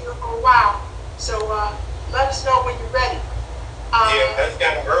chasing you for a while, so let us know when you're ready. That's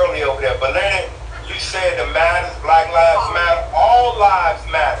getting early over there. But Leonard, you said the matters, Black Lives Matter, all lives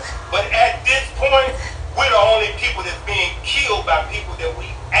matter. But at this point, we're the only people that's being killed by people that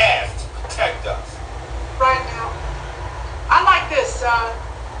we asked to protect us. Right now, I like this.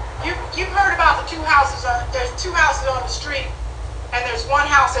 You've heard about the two houses. There's two houses on the street, and there's one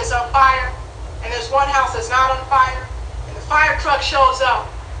house that's on fire, and there's one house that's not on fire. And the fire truck shows up,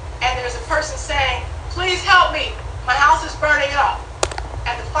 and there's a person saying, "Please help me. My house is burning up."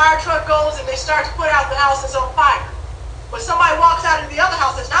 And the fire truck goes, and they start to put out the house that's on fire. But somebody walks out of the other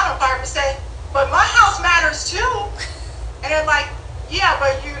house that's not on fire and say, "But my house matters too." And they're like, "Yeah,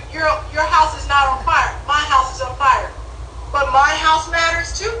 but your house is not on fire. My house is on fire. But my house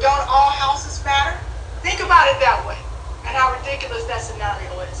matters too. Don't all houses matter?" Think about it that way, and how ridiculous that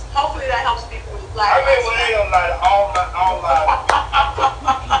scenario is. Hopefully that helps people with Black Lives Matter. They don't like all lives.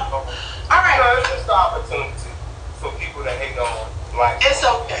 All right. It's just an opportunity for people to hate on Black. It's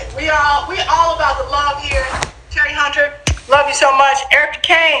okay. We all about the love here. Terry Hunter, love you so much. Eric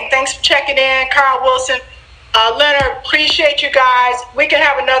Kane, thanks for checking in. Carl Wilson. Leonard, appreciate you guys. We can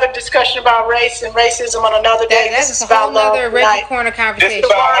have another discussion about race and racism on another day. This is a whole other Reggie Corner conversation. It's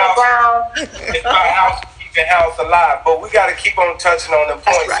about how to keep the house alive. But we got to keep on touching on the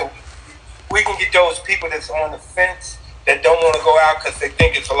points. Right. So we can get those people that's on the fence that don't want to go out because they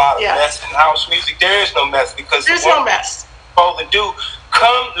think it's a lot of mess in house music. There is no mess because there's no mess. Supposed to do,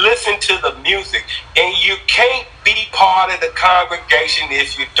 come listen to the music. And you can't be part of the congregation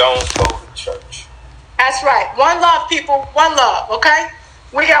if you don't go to church. That's right. One love, people. One love, okay?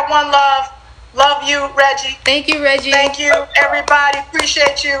 We got one love. Love you, Reggie. Thank you, Reggie. Thank you, everybody.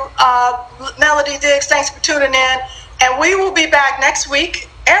 Appreciate you. Melody Diggs, thanks for tuning in. And we will be back next week,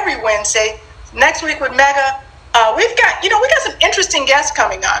 every Wednesday. Next week with Mega. We got some interesting guests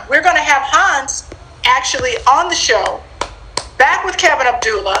coming on. We're going to have Hans actually on the show, back with Kevin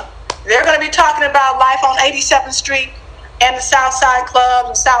Abdullah. They're going to be talking about life on 87th Street and the South Side Club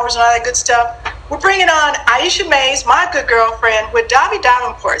and Sours and all that good stuff. We're bringing on Aisha Mays, my good girlfriend, with Davi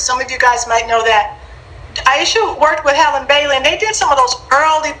Davenport. Some of you guys might know that. Aisha worked with Helen Bailey, and they did some of those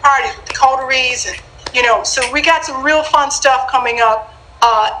early parties with the coteries. And, so we got some real fun stuff coming up,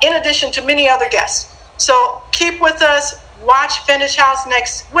 in addition to many other guests. So keep with us. Watch Vintage House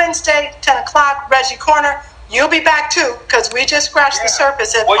next Wednesday, 10 o'clock, Reggie Corner. You'll be back, too, because we just scratched the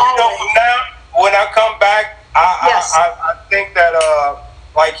surface. Well, from now, when I come back, I think that...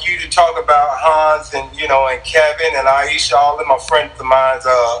 like you to talk about Hans and and Kevin and Aisha, all of my friends of mine.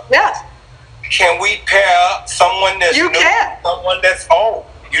 Yes. Can we pair someone that's new, someone that's old?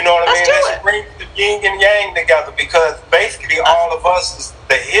 You know what I mean? Let's bring the yin and yang together because basically all of us is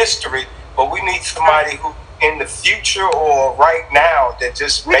the history, but we need somebody who in the future or right now that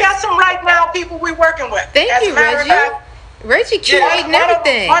just. We got some right now people we're working with. Thank you, Reggie. Reggie curating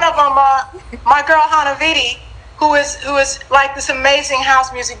everything. One of them, my girl Hannah Vitti. Who is like this amazing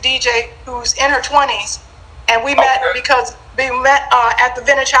house music DJ who's in her 20s, and we met because we met at the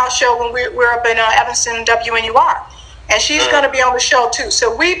Vintage House show when we were up in Evanston, WNUR, and she's going to be on the show too.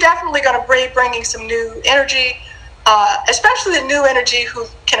 So we definitely going to be bringing some new energy, especially the new energy who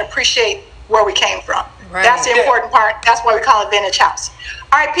can appreciate where we came from. Right. That's the important part. That's why we call it Vintage House.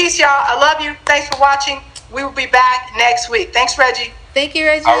 All right, peace, y'all. I love you. Thanks for watching. We will be back next week. Thanks, Reggie. Thank you,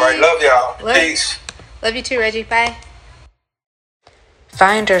 Reggie. All right, love y'all. Peace. Love you too, Reggie. Bye.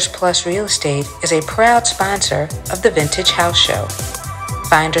 Finders Plus Real Estate is a proud sponsor of the Vintage House Show.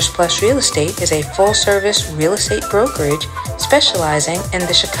 Finders Plus Real Estate is a full-service real estate brokerage specializing in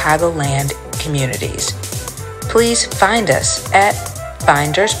the Chicagoland communities. Please find us at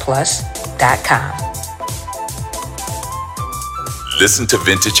findersplus.com. Listen to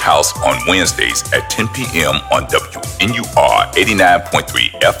Vintage House on Wednesdays at 10 p.m. on WNUR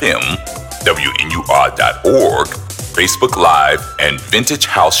 89.3 FM, WNUR.org, Facebook Live, and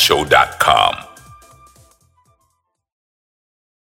VintageHouseShow.com.